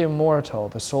soul is immortal.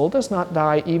 The soul does not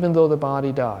die even though the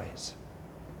body dies.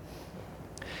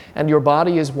 And your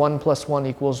body is 1 +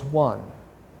 1 = 1.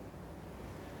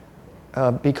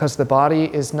 Because the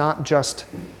body is not just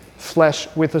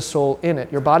flesh with a soul in it.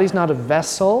 Your body's not a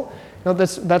vessel. Now,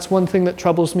 that's one thing that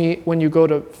troubles me when you go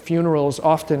to funerals.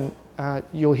 Often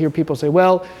you'll hear people say,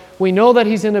 well, we know that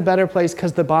he's in a better place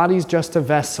because the body's just a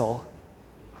vessel.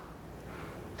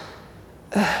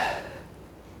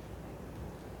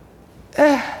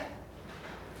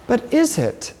 But is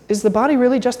it? Is the body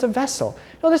really just a vessel?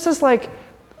 No, this is like,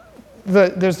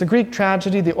 there's the Greek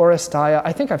tragedy, the Oresteia.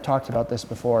 I think I've talked about this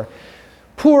before.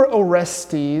 Poor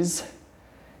Orestes,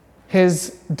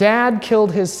 his dad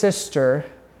killed his sister,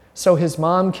 so his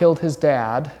mom killed his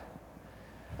dad,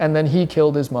 and then he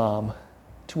killed his mom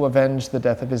to avenge the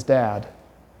death of his dad.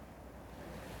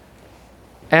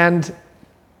 And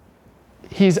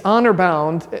he's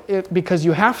honor-bound because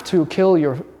you have to kill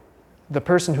the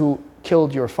person who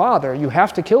killed your father. You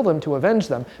have to kill them to avenge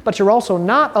them. But you're also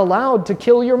not allowed to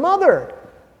kill your mother.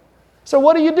 So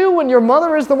what do you do when your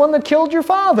mother is the one that killed your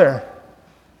father?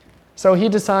 So he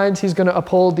decides he's going to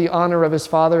uphold the honor of his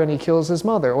father and he kills his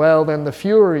mother. Well, then the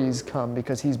Furies come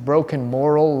because he's broken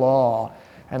moral law,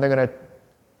 and they're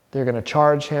going to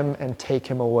charge him and take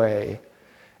him away.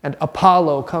 And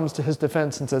Apollo comes to his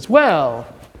defense and says, well,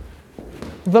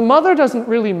 the mother doesn't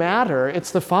really matter. It's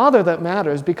the father that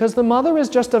matters, because the mother is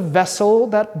just a vessel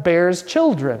that bears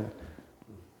children.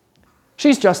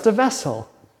 She's just a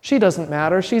vessel. She doesn't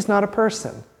matter. She's not a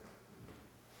person.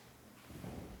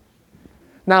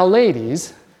 Now,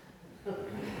 ladies,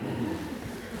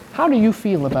 how do you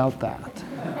feel about that?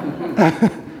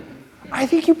 I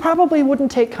think you probably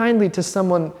wouldn't take kindly to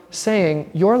someone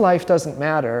saying your life doesn't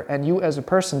matter and you as a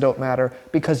person don't matter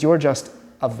because you're just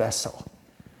a vessel.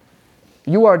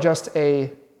 You are just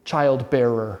a child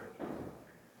bearer,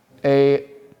 a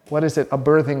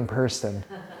birthing person.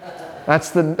 That's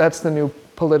the new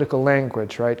political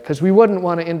language, right? Because we wouldn't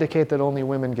want to indicate that only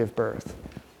women give birth.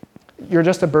 You're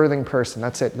just a birthing person,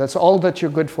 that's it. That's all that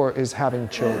you're good for, is having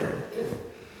children.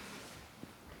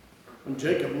 When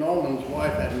Jacob Norman's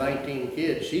wife had 19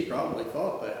 kids, she probably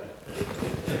thought that.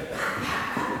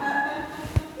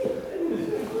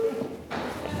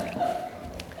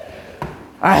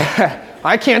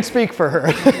 I can't speak for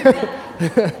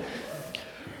her.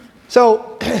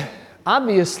 So,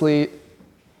 obviously,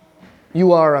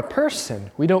 you are a person.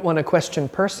 We don't want to question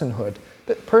personhood.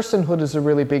 But personhood is a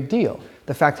really big deal.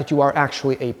 The fact that you are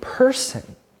actually a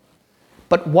person.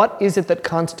 But what is it that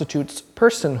constitutes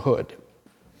personhood?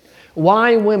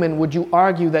 Why, women, would you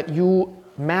argue that you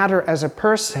matter as a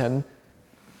person,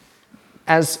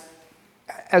 as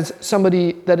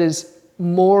somebody that is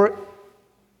more,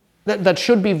 that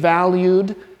should be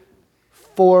valued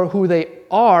for who they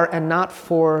are and not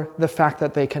for the fact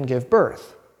that they can give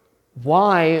birth?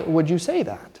 Why would you say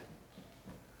that?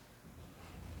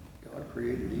 God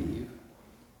created Eve.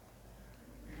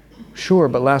 Sure,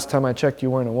 but last time I checked, you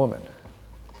weren't a woman.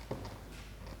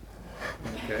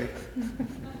 Okay.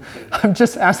 I'm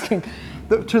just asking,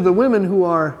 to the women who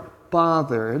are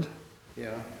bothered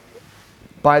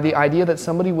by the idea that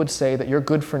somebody would say that you're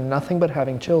good for nothing but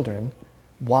having children,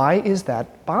 why is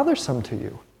that bothersome to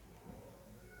you?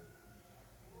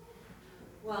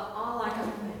 Well, all I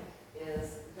can think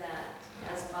is that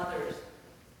as mothers,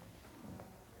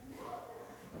 it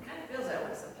kind of feels that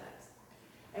way sometimes.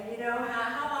 And you know,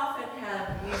 how often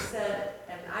have you said,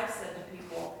 and I've said to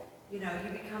people, you know,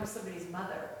 you become somebody's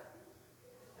mother.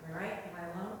 Am I right? Am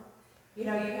I alone? You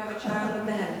know, you have a child and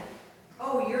then,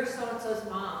 oh, you're so-and-so's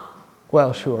mom.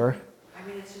 Well, sure. I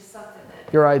mean, it's just something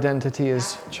that... Your identity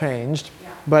is changed,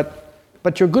 Yeah.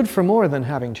 but you're good for more than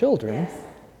having children. Yes,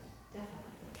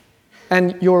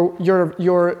 definitely. And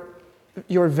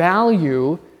your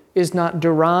value is not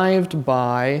derived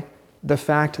by the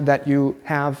fact that you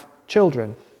have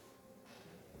children.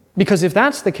 Because if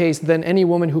that's the case, then any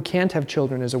woman who can't have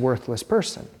children is a worthless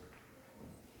person.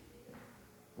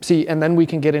 See, and then we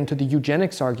can get into the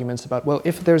eugenics arguments about, well,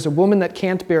 if there's a woman that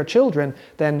can't bear children,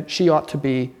 then she ought to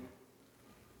be,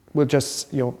 we'll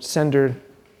just, send her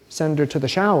to the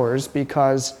showers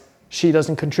because she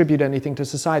doesn't contribute anything to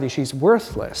society. She's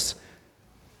worthless.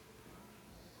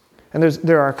 And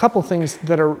there are a couple things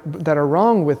that are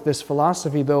wrong with this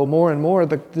philosophy, though more and more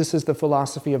this is the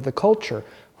philosophy of the culture.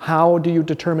 How do you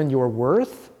determine your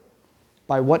worth?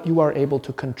 By what you are able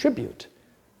to contribute.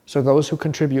 So those who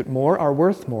contribute more are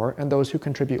worth more, and those who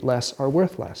contribute less are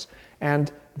worth less.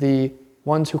 And the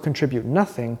ones who contribute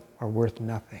nothing are worth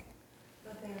nothing.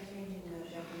 But they're changing the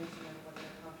definition of what their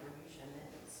contribution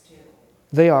is, too.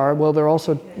 They are. Well,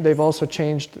 they've also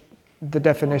changed the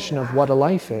definition of what a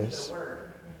life is. The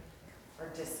word are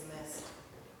dismissed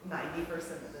 90%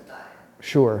 of the time.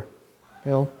 Sure.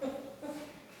 Bill?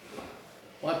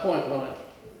 My point,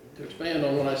 to expand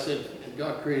on what I said,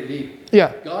 God created Eve.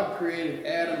 Yeah. God created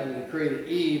Adam and He created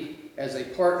Eve as a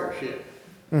partnership.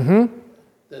 Mm-hmm.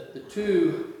 That the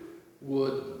two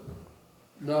would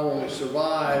not only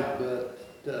survive,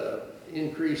 but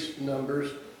increase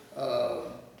numbers,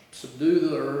 subdue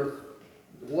the earth,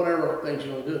 whatever things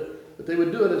you want to do. But they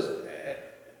would do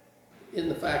it in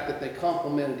the fact that they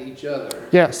complemented each other.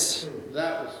 Yes.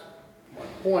 That was my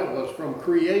point, was from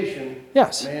creation,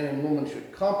 Yes. man and woman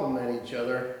should complement each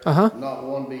other, not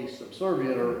one be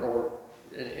subservient or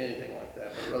anything like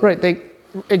that. Right.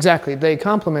 They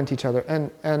complement each other,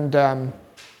 and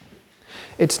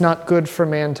it's not good for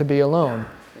man to be alone.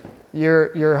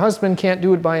 Your husband can't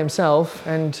do it by himself,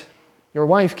 and your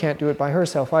wife can't do it by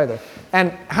herself either.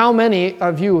 And how many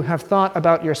of you have thought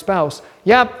about your spouse?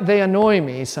 Yep, they annoy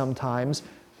me sometimes,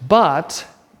 but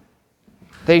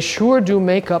they sure do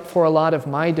make up for a lot of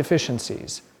my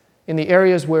deficiencies. In the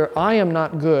areas where I am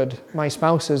not good, my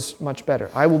spouse is much better.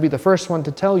 I will be the first one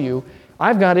to tell you,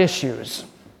 I've got issues.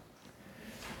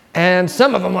 And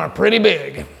some of them are pretty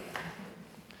big.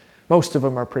 Most of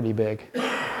them are pretty big.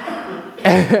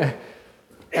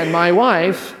 And my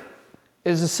wife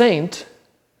is a saint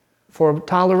for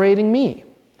tolerating me.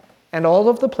 And all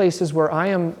of the places where I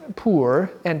am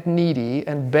poor and needy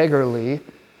and beggarly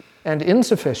and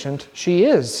insufficient, she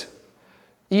is.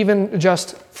 Even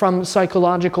just from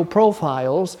psychological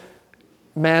profiles,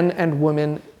 men and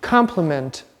women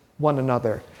complement one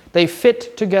another. They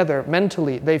fit together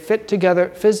mentally, they fit together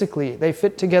physically, they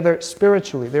fit together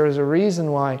spiritually. There is a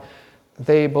reason why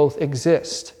they both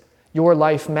exist. Your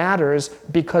life matters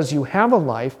because you have a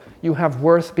life. You have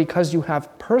worth because you have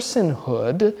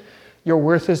personhood. Your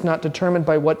worth is not determined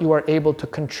by what you are able to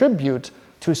contribute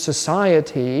to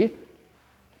society,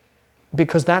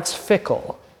 because that's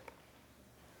fickle.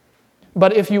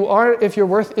 But if your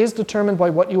worth is determined by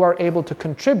what you are able to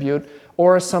contribute,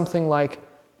 or something like,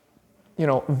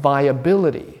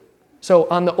 viability. So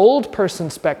on the old person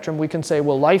spectrum, we can say,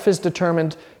 well, life is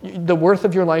determined, the worth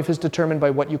of your life is determined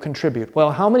by what you contribute.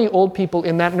 Well, how many old people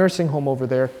in that nursing home over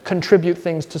there contribute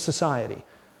things to society?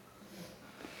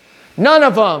 None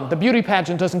of them. The beauty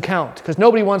pageant doesn't count, because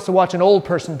nobody wants to watch an old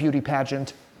person beauty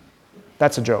pageant.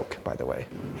 That's a joke, by the way.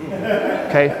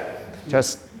 Okay?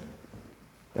 Just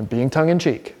being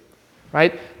tongue-in-cheek,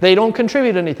 right? They don't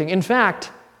contribute anything. In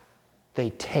fact, they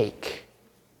take.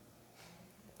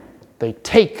 They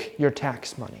take your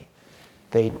tax money.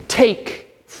 They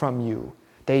take from you.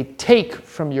 They take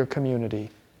from your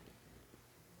community.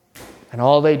 And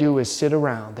all they do is sit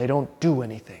around. They don't do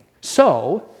anything.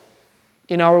 So,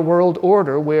 in our world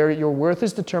order, where your worth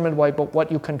is determined by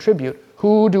what you contribute,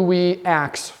 who do we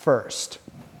axe first?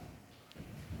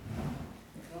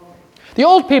 The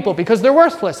old people, because they're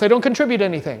worthless. They don't contribute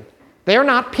anything. They are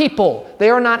not people. They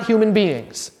are not human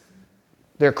beings.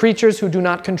 They're creatures who do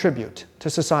not contribute to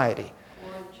society.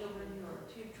 Or children who are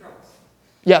too troublesome.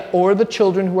 Yeah, or the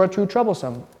children who are too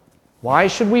troublesome. Why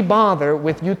should we bother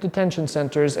with youth detention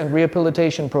centers and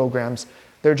rehabilitation programs?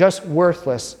 They're just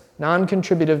worthless,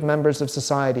 non-contributive members of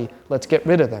society. Let's get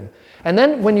rid of them. And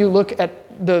then when you look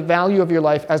at the value of your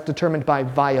life as determined by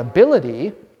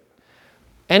viability,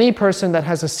 any person that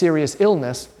has a serious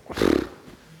illness,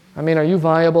 are you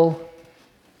viable?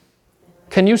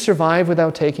 Can you survive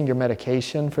without taking your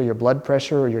medication for your blood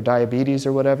pressure or your diabetes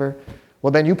or whatever?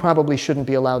 Well, then you probably shouldn't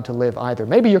be allowed to live either.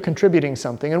 Maybe you're contributing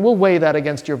something, and we'll weigh that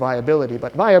against your viability,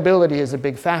 but viability is a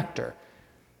big factor.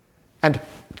 And,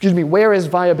 where is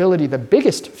viability the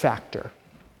biggest factor?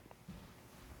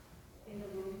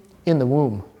 In the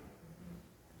womb.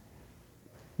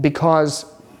 Because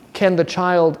can the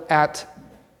child at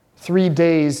 3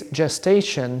 days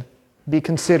gestation be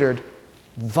considered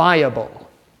viable?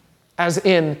 As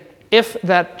in, if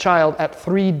that child at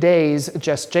 3 days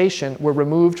gestation were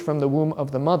removed from the womb of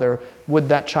the mother, would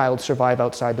that child survive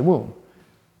outside the womb?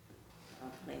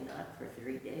 Probably not for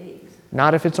 3 days.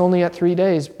 Not if it's only at 3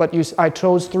 days, but I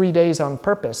chose 3 days on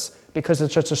purpose because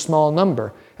it's such a small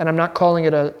number. And I'm not calling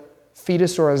it a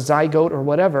fetus or a zygote or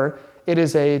whatever. It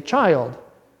is a child.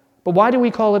 But why do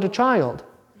we call it a child?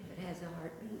 If it has a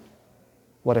heartbeat.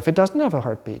 What if it doesn't have a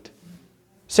heartbeat?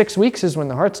 6 weeks is when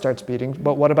the heart starts beating,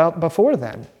 but what about before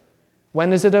then?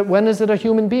 When is it a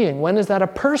human being? When is that a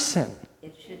person?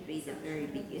 It should be the very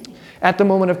beginning. At the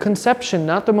moment of conception,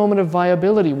 not the moment of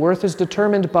viability. Worth is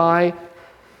determined by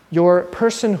your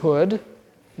personhood,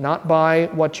 not by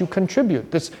what you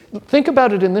contribute. Think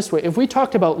about it in this way. If we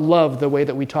talked about love the way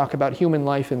that we talk about human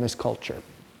life in this culture,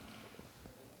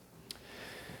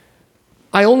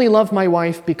 I only love my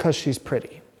wife because she's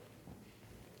pretty.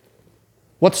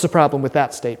 What's the problem with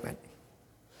that statement?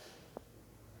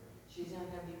 She's not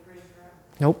going to be pretty forever.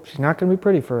 Nope, she's not going to be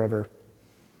pretty forever.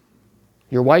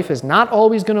 Your wife is not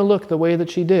always going to look the way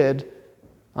that she did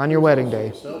on your wedding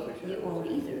day. You won't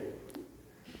either.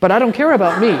 But I don't care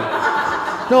about me.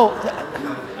 No,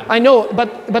 I know,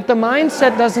 but the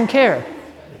mindset doesn't care.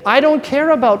 I don't care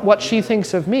about what she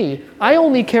thinks of me. I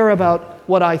only care about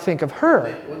what I think of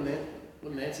her. What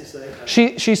did Nancy say?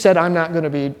 She said, I'm not going to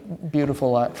be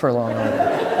beautiful for long.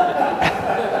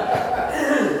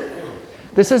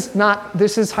 This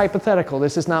is hypothetical.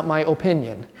 This is not my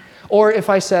opinion. Or if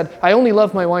I said, I only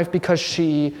love my wife because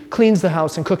she cleans the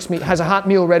house and cooks me, has a hot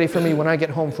meal ready for me when I get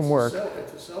home from work.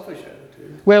 It's a selfish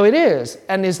attitude. Well, it is.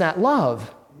 And is that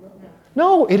love?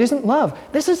 No, it isn't love.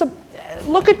 This is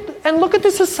look at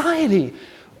the society.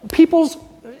 People's,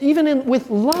 with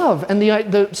love and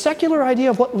the secular idea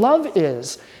of what love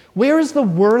is, where is the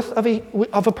worth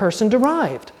of a person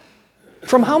derived?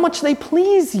 From how much they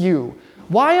please you.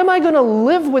 Why am I going to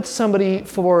live with somebody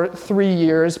for 3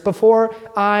 years before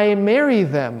I marry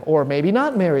them, or maybe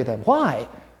not marry them? Why?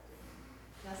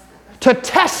 To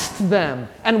test them.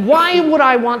 And why would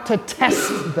I want to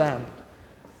test them?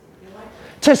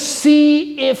 To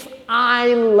see if I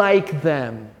like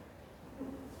them.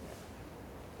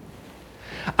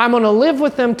 I'm going to live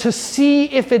with them to see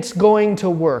if it's going to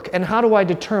work. And how do I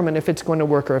determine if it's going to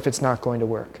work or if it's not going to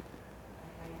work?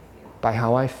 By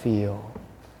how I feel.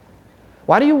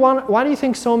 Why do you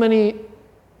think so many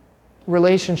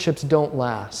relationships don't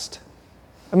last?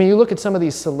 I mean, you look at some of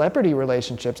these celebrity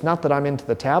relationships, not that I'm into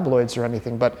the tabloids or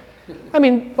anything, but I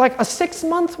mean, like a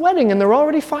 6-month wedding and they're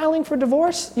already filing for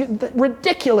divorce?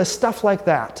 Ridiculous stuff like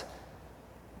that.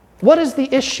 What is the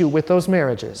issue with those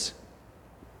marriages?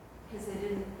 Because they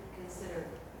didn't consider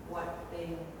what they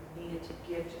needed to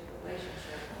give to the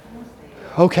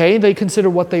relationship. Okay, they consider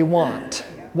what they want.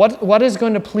 What is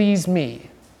going to please me?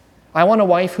 I want a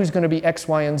wife who's going to be X,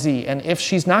 Y, and Z. And if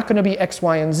she's not going to be X,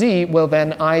 Y, and Z, well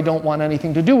then I don't want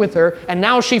anything to do with her. And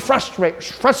now she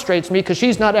frustrates me because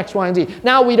she's not X, Y, and Z.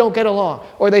 Now we don't get along.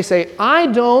 Or they say, I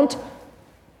don't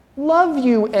love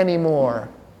you anymore.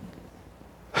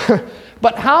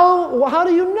 But how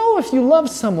do you know if you love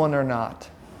someone or not?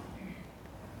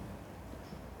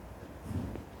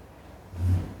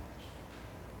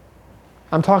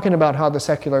 I'm talking about how the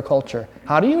secular culture.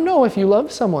 How do you know if you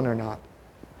love someone or not?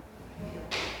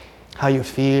 How you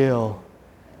feel.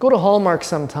 Go to Hallmark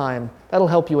sometime. That'll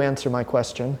help you answer my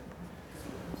question.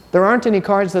 There aren't any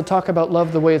cards that talk about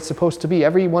love the way it's supposed to be.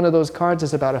 Every one of those cards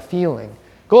is about a feeling.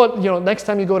 Go, next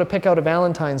time you go to pick out a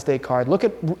Valentine's Day card,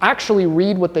 actually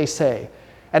read what they say.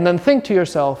 And then think to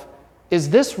yourself, is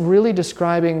this really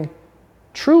describing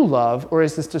true love or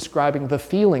is this describing the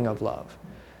feeling of love?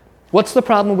 What's the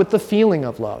problem with the feeling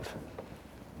of love?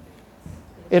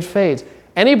 It fades.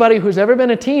 Anybody who's ever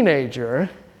been a teenager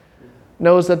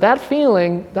knows that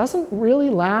feeling doesn't really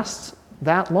last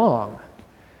that long.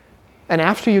 And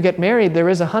after you get married, there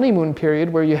is a honeymoon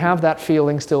period where you have that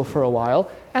feeling still for a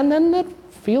while, and then that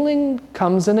feeling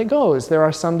comes and it goes. There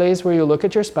are some days where you look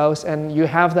at your spouse and you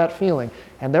have that feeling.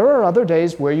 And there are other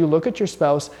days where you look at your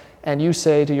spouse and you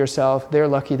say to yourself, they're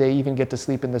lucky they even get to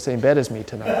sleep in the same bed as me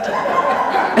tonight.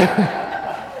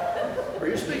 Are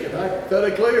you speaking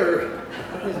hypothetically or?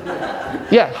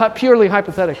 Yeah, purely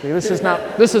hypothetically. This is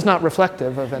not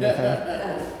reflective of anything.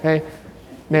 Okay,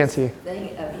 Nancy.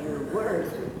 Thing of your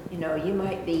worth, you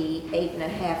might be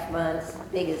 8.5 months,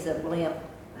 big as a blimp,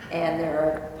 and there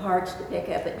are parts to pick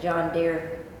up at John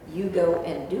Deere. You go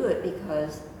and do it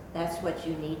because that's what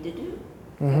you need to do.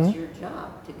 Mm-hmm. That's your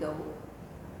job to go.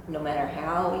 No matter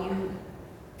how you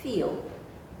feel,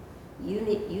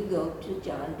 you go to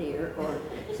John Deere, or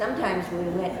sometimes we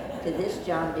went to this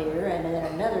John Deere and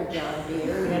then another John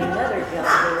Deere and then another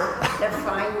John Deere to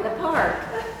find the part.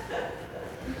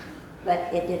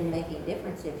 But it didn't make any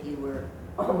difference if you were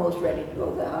almost ready to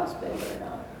go to the hospital or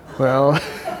not. Well,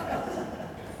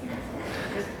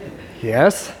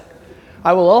 yes.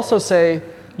 I will also say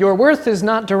your worth is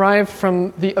not derived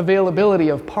from the availability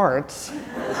of parts.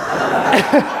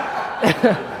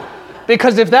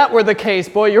 Because if that were the case,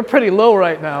 boy, you're pretty low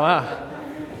right now, huh?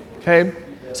 Okay?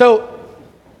 So,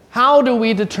 how do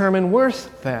we determine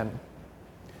worth then?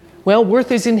 Well,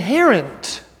 worth is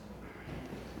inherent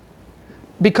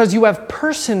because you have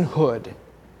personhood.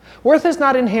 Worth is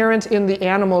not inherent in the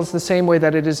animals the same way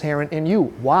that it is inherent in you.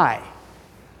 Why?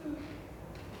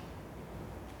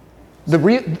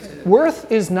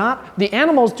 Worth is not, the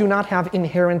animals do not have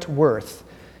inherent worth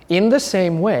in the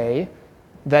same way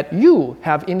that you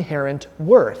have inherent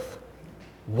worth.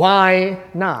 Why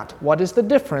not? What is the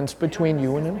difference between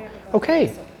you and an...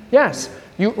 Okay, yes.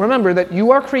 You remember that you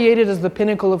are created as the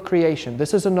pinnacle of creation.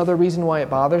 This is another reason why it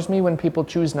bothers me when people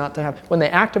choose not to have, when they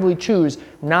actively choose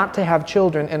not to have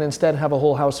children and instead have a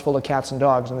whole house full of cats and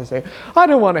dogs, and they say, I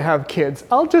don't want to have kids,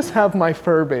 I'll just have my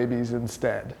fur babies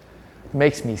instead. It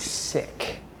makes me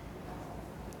sick.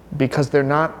 Because they're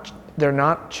not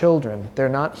children, they're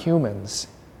not humans.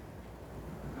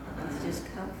 It's just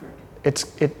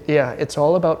comfort. It's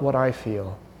all about what I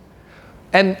feel.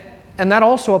 And that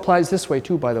also applies this way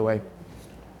too, by the way.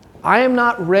 I am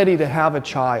not ready to have a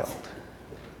child.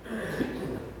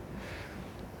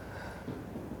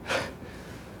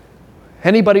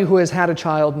 Anybody who has had a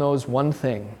child knows one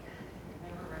thing.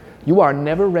 You are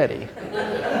never ready.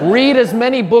 Read as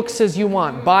many books as you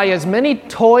want. Buy as many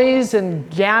toys and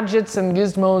gadgets and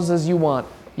gizmos as you want.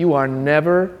 You are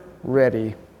never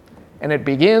ready. And it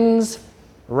begins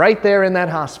right there in that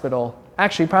hospital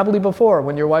Actually, probably before,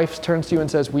 when your wife turns to you and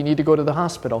says, we need to go to the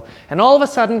hospital. And all of a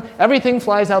sudden, everything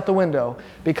flies out the window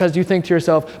because you think to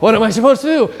yourself, what am I supposed to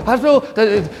do? Hospital?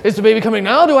 Is the baby coming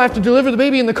now? Do I have to deliver the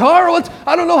baby in the car?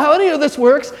 I don't know how any of this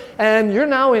works. And you're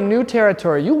now in new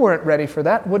territory. You weren't ready for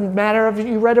that. Wouldn't matter if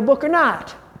you read a book or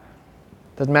not.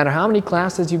 Doesn't matter how many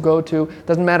classes you go to.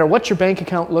 Doesn't matter what your bank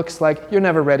account looks like. You're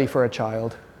never ready for a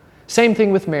child. Same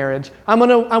thing with marriage. We're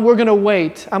going to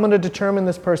wait. I'm going to determine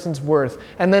this person's worth.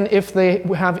 And then if they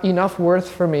have enough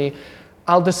worth for me,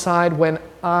 I'll decide when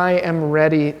I am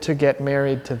ready to get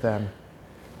married to them.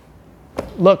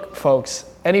 Look, folks,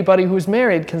 anybody who's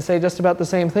married can say just about the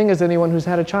same thing as anyone who's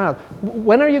had a child.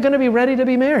 When are you going to be ready to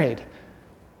be married?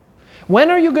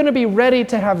 When are you going to be ready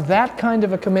to have that kind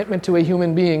of a commitment to a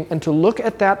human being and to look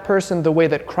at that person the way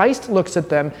that Christ looks at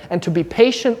them and to be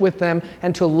patient with them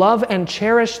and to love and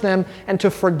cherish them and to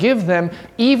forgive them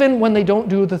even when they don't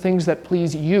do the things that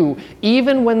please you,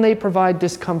 even when they provide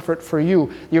discomfort for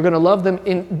you? You're going to love them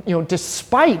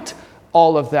despite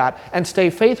all of that and stay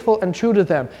faithful and true to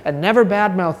them and never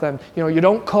badmouth them. You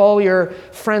don't call your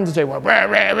friends and say, well,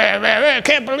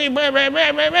 can't believe,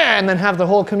 and then have the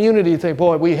whole community think,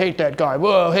 boy, we hate that guy.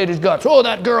 Whoa, hate his guts. Oh,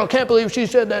 that girl, can't believe she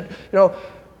said that.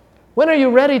 When are you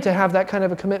ready to have that kind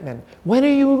of a commitment? When are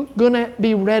you going to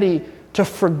be ready to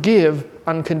forgive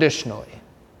unconditionally?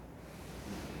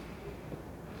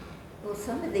 Well,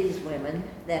 some of these women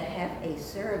that have a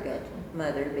surrogate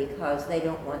mother because they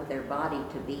don't want their body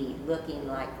to be looking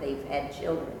like they've had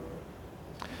children.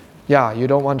 Yeah, you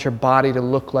don't want your body to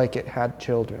look like it had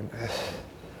children.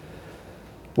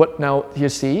 What now, you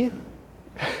see?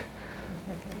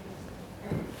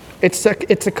 It's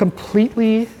a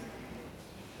completely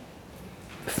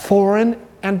foreign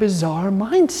and bizarre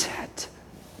mindset.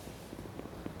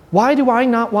 Why do I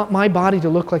not want my body to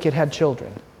look like it had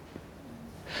children?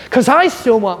 Because I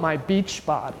still want my beach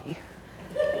body.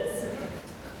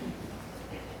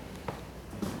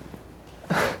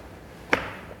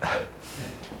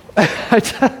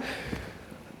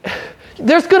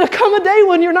 There's going to come a day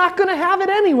when you're not going to have it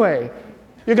anyway.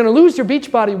 You're going to lose your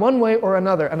beach body one way or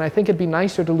another, and I think it'd be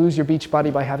nicer to lose your beach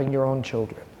body by having your own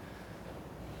children.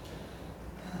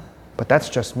 But that's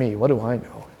just me. What do I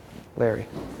know? Larry.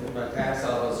 In my past,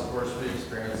 I was forcefully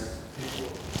experienced people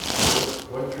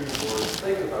going through divorce,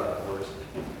 thinking about divorce,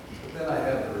 but then I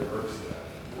had the reverse of that.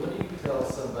 What do you tell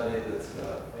somebody that's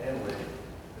got a family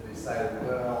that decided,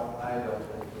 well, I don't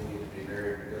think we need to be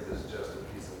married because it's just a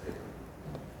piece of paper,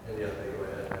 and yet they go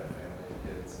ahead and have family and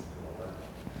kids and all that?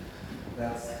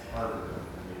 That's harder for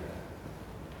me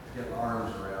to get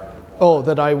arms around. Oh,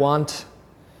 that I want.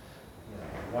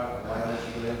 Why don't you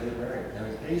go ahead and get married? And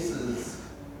in cases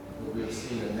that we've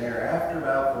seen in there, after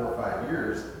about 4 or 5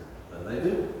 years, then they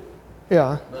do.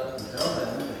 Yeah. But until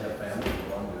then, they have family who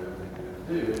want to do everything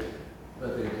they do, but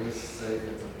they just say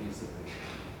it's a piece of paper.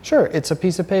 Sure, it's a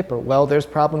piece of paper. Well, there's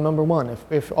problem number one.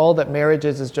 If all that marriage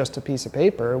is just a piece of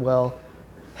paper, well,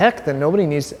 heck, then nobody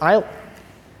needs to.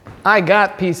 I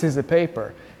got pieces of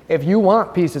paper. If you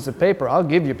want pieces of paper, I'll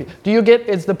give you.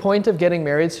 Is the point of getting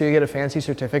married so you get a fancy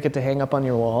certificate to hang up on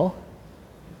your wall?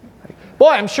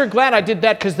 Boy, I'm sure glad I did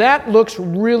that because that looks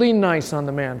really nice on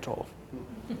the mantle.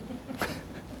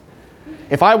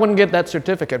 If I wouldn't get that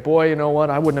certificate, boy, you know what?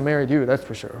 I wouldn't have married you, that's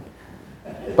for sure.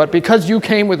 But because you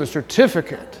came with a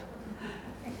certificate.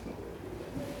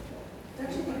 Don't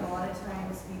you think a lot of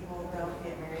times people don't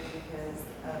get married because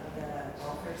of the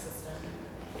welfare system?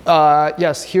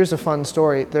 Yes, here's a fun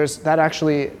story. There's that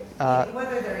actually.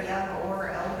 Whether they're young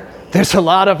or elderly. There's a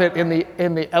lot of it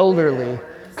in the elderly,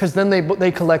 because then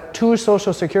they collect 2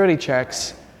 Social Security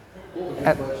checks.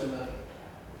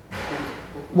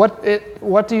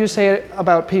 What do you say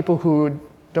about people who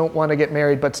don't want to get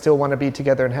married but still want to be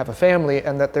together and have a family,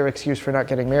 and that their excuse for not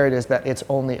getting married is that it's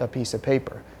only a piece of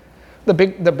paper? The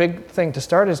big thing to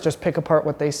start is just pick apart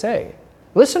what they say.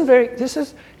 You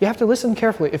have to listen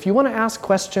carefully. If you want to ask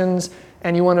questions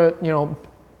and you want to,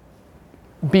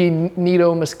 be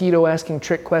neato mosquito asking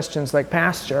trick questions like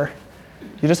Pastor,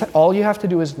 all you have to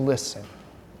do is listen.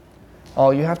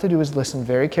 All you have to do is listen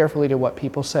very carefully to what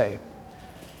people say.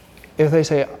 If they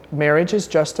say, marriage is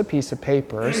just a piece of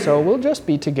paper, so we'll just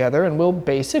be together and we'll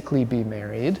basically be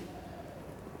married,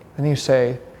 and you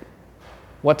say,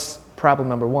 what's problem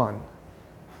number 1?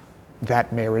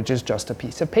 That marriage is just a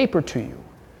piece of paper to you.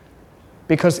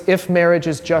 Because if marriage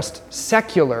is just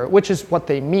secular, which is what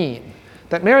they mean,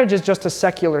 that marriage is just a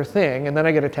secular thing, and then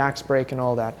I get a tax break and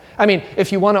all that. I mean,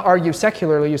 if you want to argue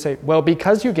secularly, you say, well,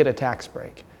 because you get a tax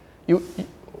break.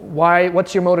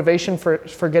 What's your motivation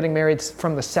for getting married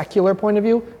from the secular point of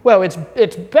view? Well,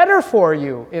 it's better for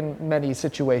you in many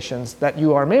situations that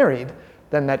you are married,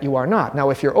 than that you are not. Now,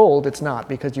 if you're old, it's not,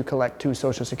 because you collect 2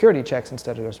 Social Security checks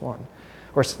instead of just 1.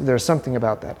 Or there's something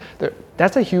about that.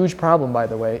 That's a huge problem, by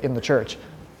the way, in the church.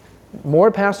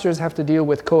 More pastors have to deal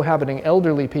with cohabiting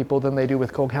elderly people than they do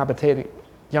with cohabitating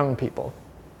young people.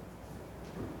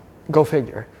 Go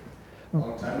figure. A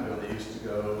long time ago, they used to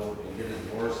go and get a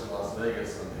divorce in Las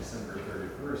Vegas on December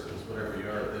 31st, because whatever you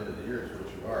are at the end of the year is what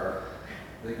you are.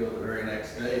 They go the very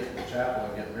next day to the chapel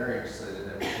and get married, so they didn't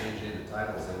have to change any of the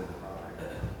titles in the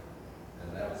property.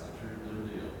 And that was a true blue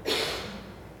deal.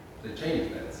 They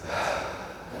changed that, so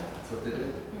that's what they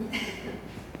did.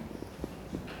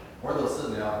 Or they'll sit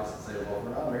in the office and say, well, if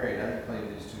we're not married, I can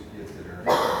claim these 2 kids that are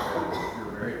married. If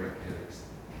you're married, my kids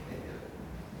can't get it.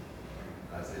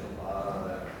 I say a lot of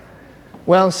that.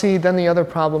 Well, see, then the other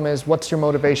problem is, what's your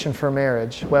motivation for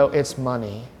marriage? Well, it's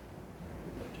money.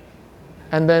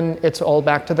 And then it's all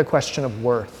back to the question of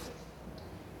worth.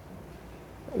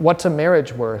 What's a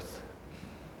marriage worth?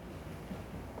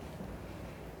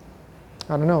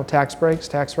 I don't know, tax breaks,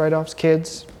 tax write-offs,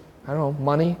 kids, I don't know,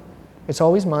 money. It's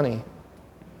always money.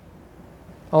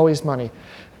 Always money.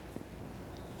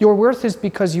 Your worth is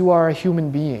because you are a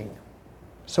human being.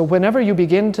 So whenever you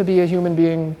begin to be a human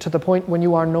being to the point when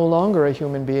you are no longer a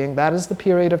human being, that is the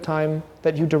period of time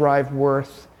that you derive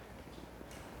worth.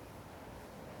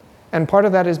 And part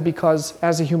of that is because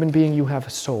as a human being you have a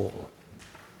soul.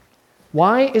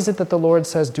 Why is it that the Lord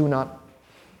says do not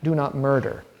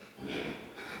murder?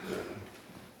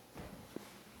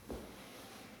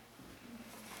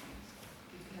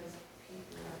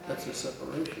 That's a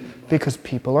separation. Because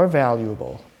people are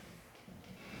valuable.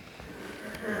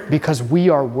 Because we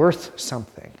are worth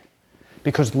something.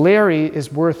 Because Larry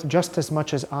is worth just as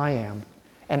much as I am.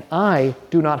 And I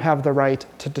do not have the right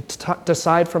to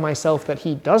decide for myself that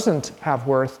he doesn't have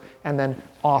worth and then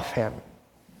off him.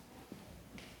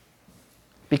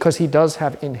 Because he does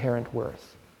have inherent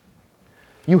worth.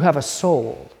 You have a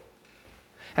soul.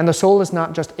 And the soul is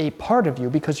not just a part of you,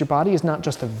 because your body is not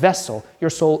just a vessel. Your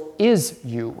soul is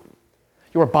you.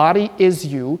 Your body is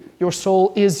you. Your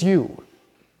soul is you.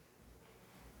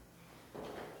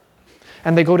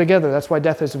 And they go together. That's why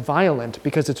death is violent,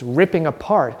 because it's ripping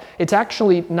apart. It's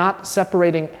actually not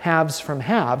separating halves from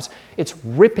halves. It's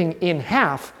ripping in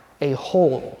half a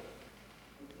whole.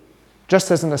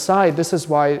 Just as an aside, this is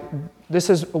why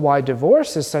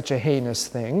divorce is such a heinous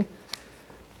thing,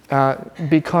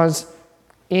 because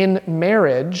in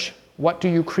marriage, what do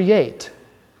you create?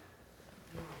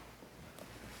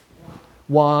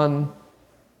 One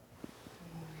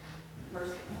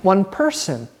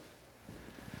person.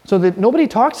 So that nobody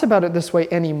talks about it this way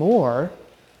anymore,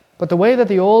 but the way that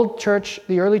the old church,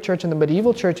 the early church and the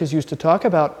medieval churches used to talk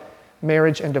about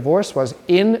marriage and divorce was,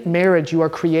 in marriage you are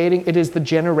creating, it is the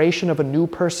generation of a new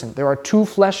person. There are 2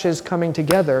 fleshes coming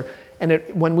together, and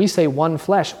when we say one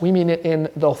flesh, we mean it in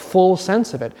the full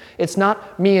sense of it. It's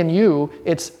not me and you,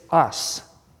 it's us.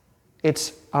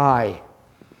 It's I.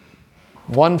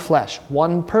 One flesh,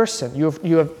 one person.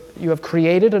 You have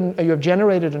created and you have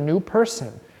generated a new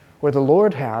person, where the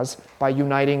Lord has, by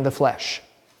uniting the flesh.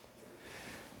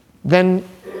 Then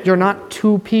you're not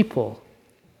 2 people.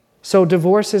 So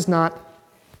divorce is not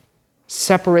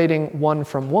separating one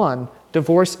from one.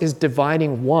 Divorce is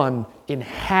dividing one in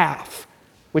half,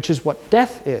 which is what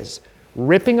death is.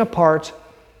 Ripping apart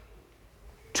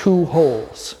 2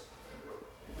 wholes.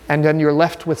 And then you're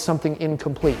left with something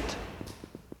incomplete.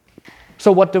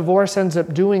 So what divorce ends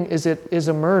up doing is it is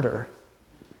a murder.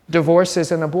 Divorce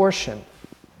is an abortion.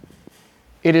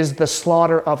 It is the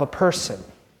slaughter of a person,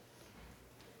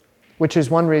 which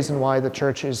is one reason why the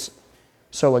church is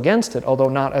so against it, although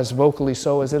not as vocally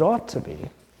so as it ought to be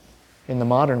in the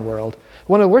modern world.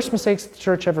 One of the worst mistakes the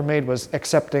church ever made was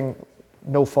accepting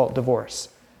no-fault divorce.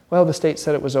 Well, the state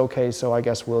said it was okay, so I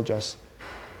guess we'll just...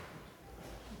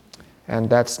 And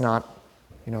that's not,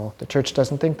 the church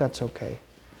doesn't think that's okay.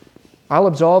 I'll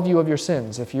absolve you of your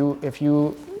sins. If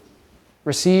you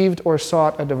received or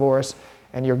sought a divorce,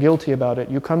 and you're guilty about it,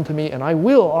 you come to me and I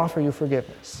will offer you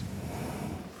forgiveness.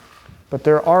 But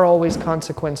there are always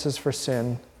consequences for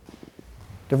sin.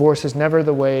 Divorce is never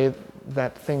the way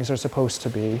that things are supposed to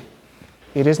be.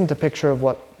 It isn't a picture of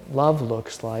what love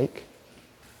looks like,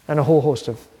 and a whole host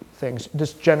of things,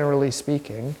 just generally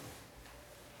speaking.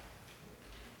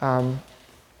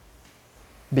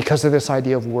 Because of this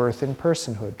idea of worth in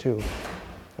personhood too.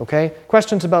 Okay?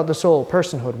 Questions about the soul,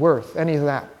 personhood, worth, any of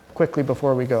that quickly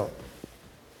before we go.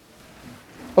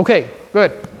 Okay,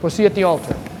 good. We'll see you at the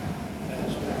altar.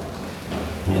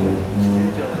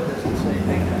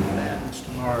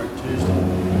 Tomorrow, Tuesday.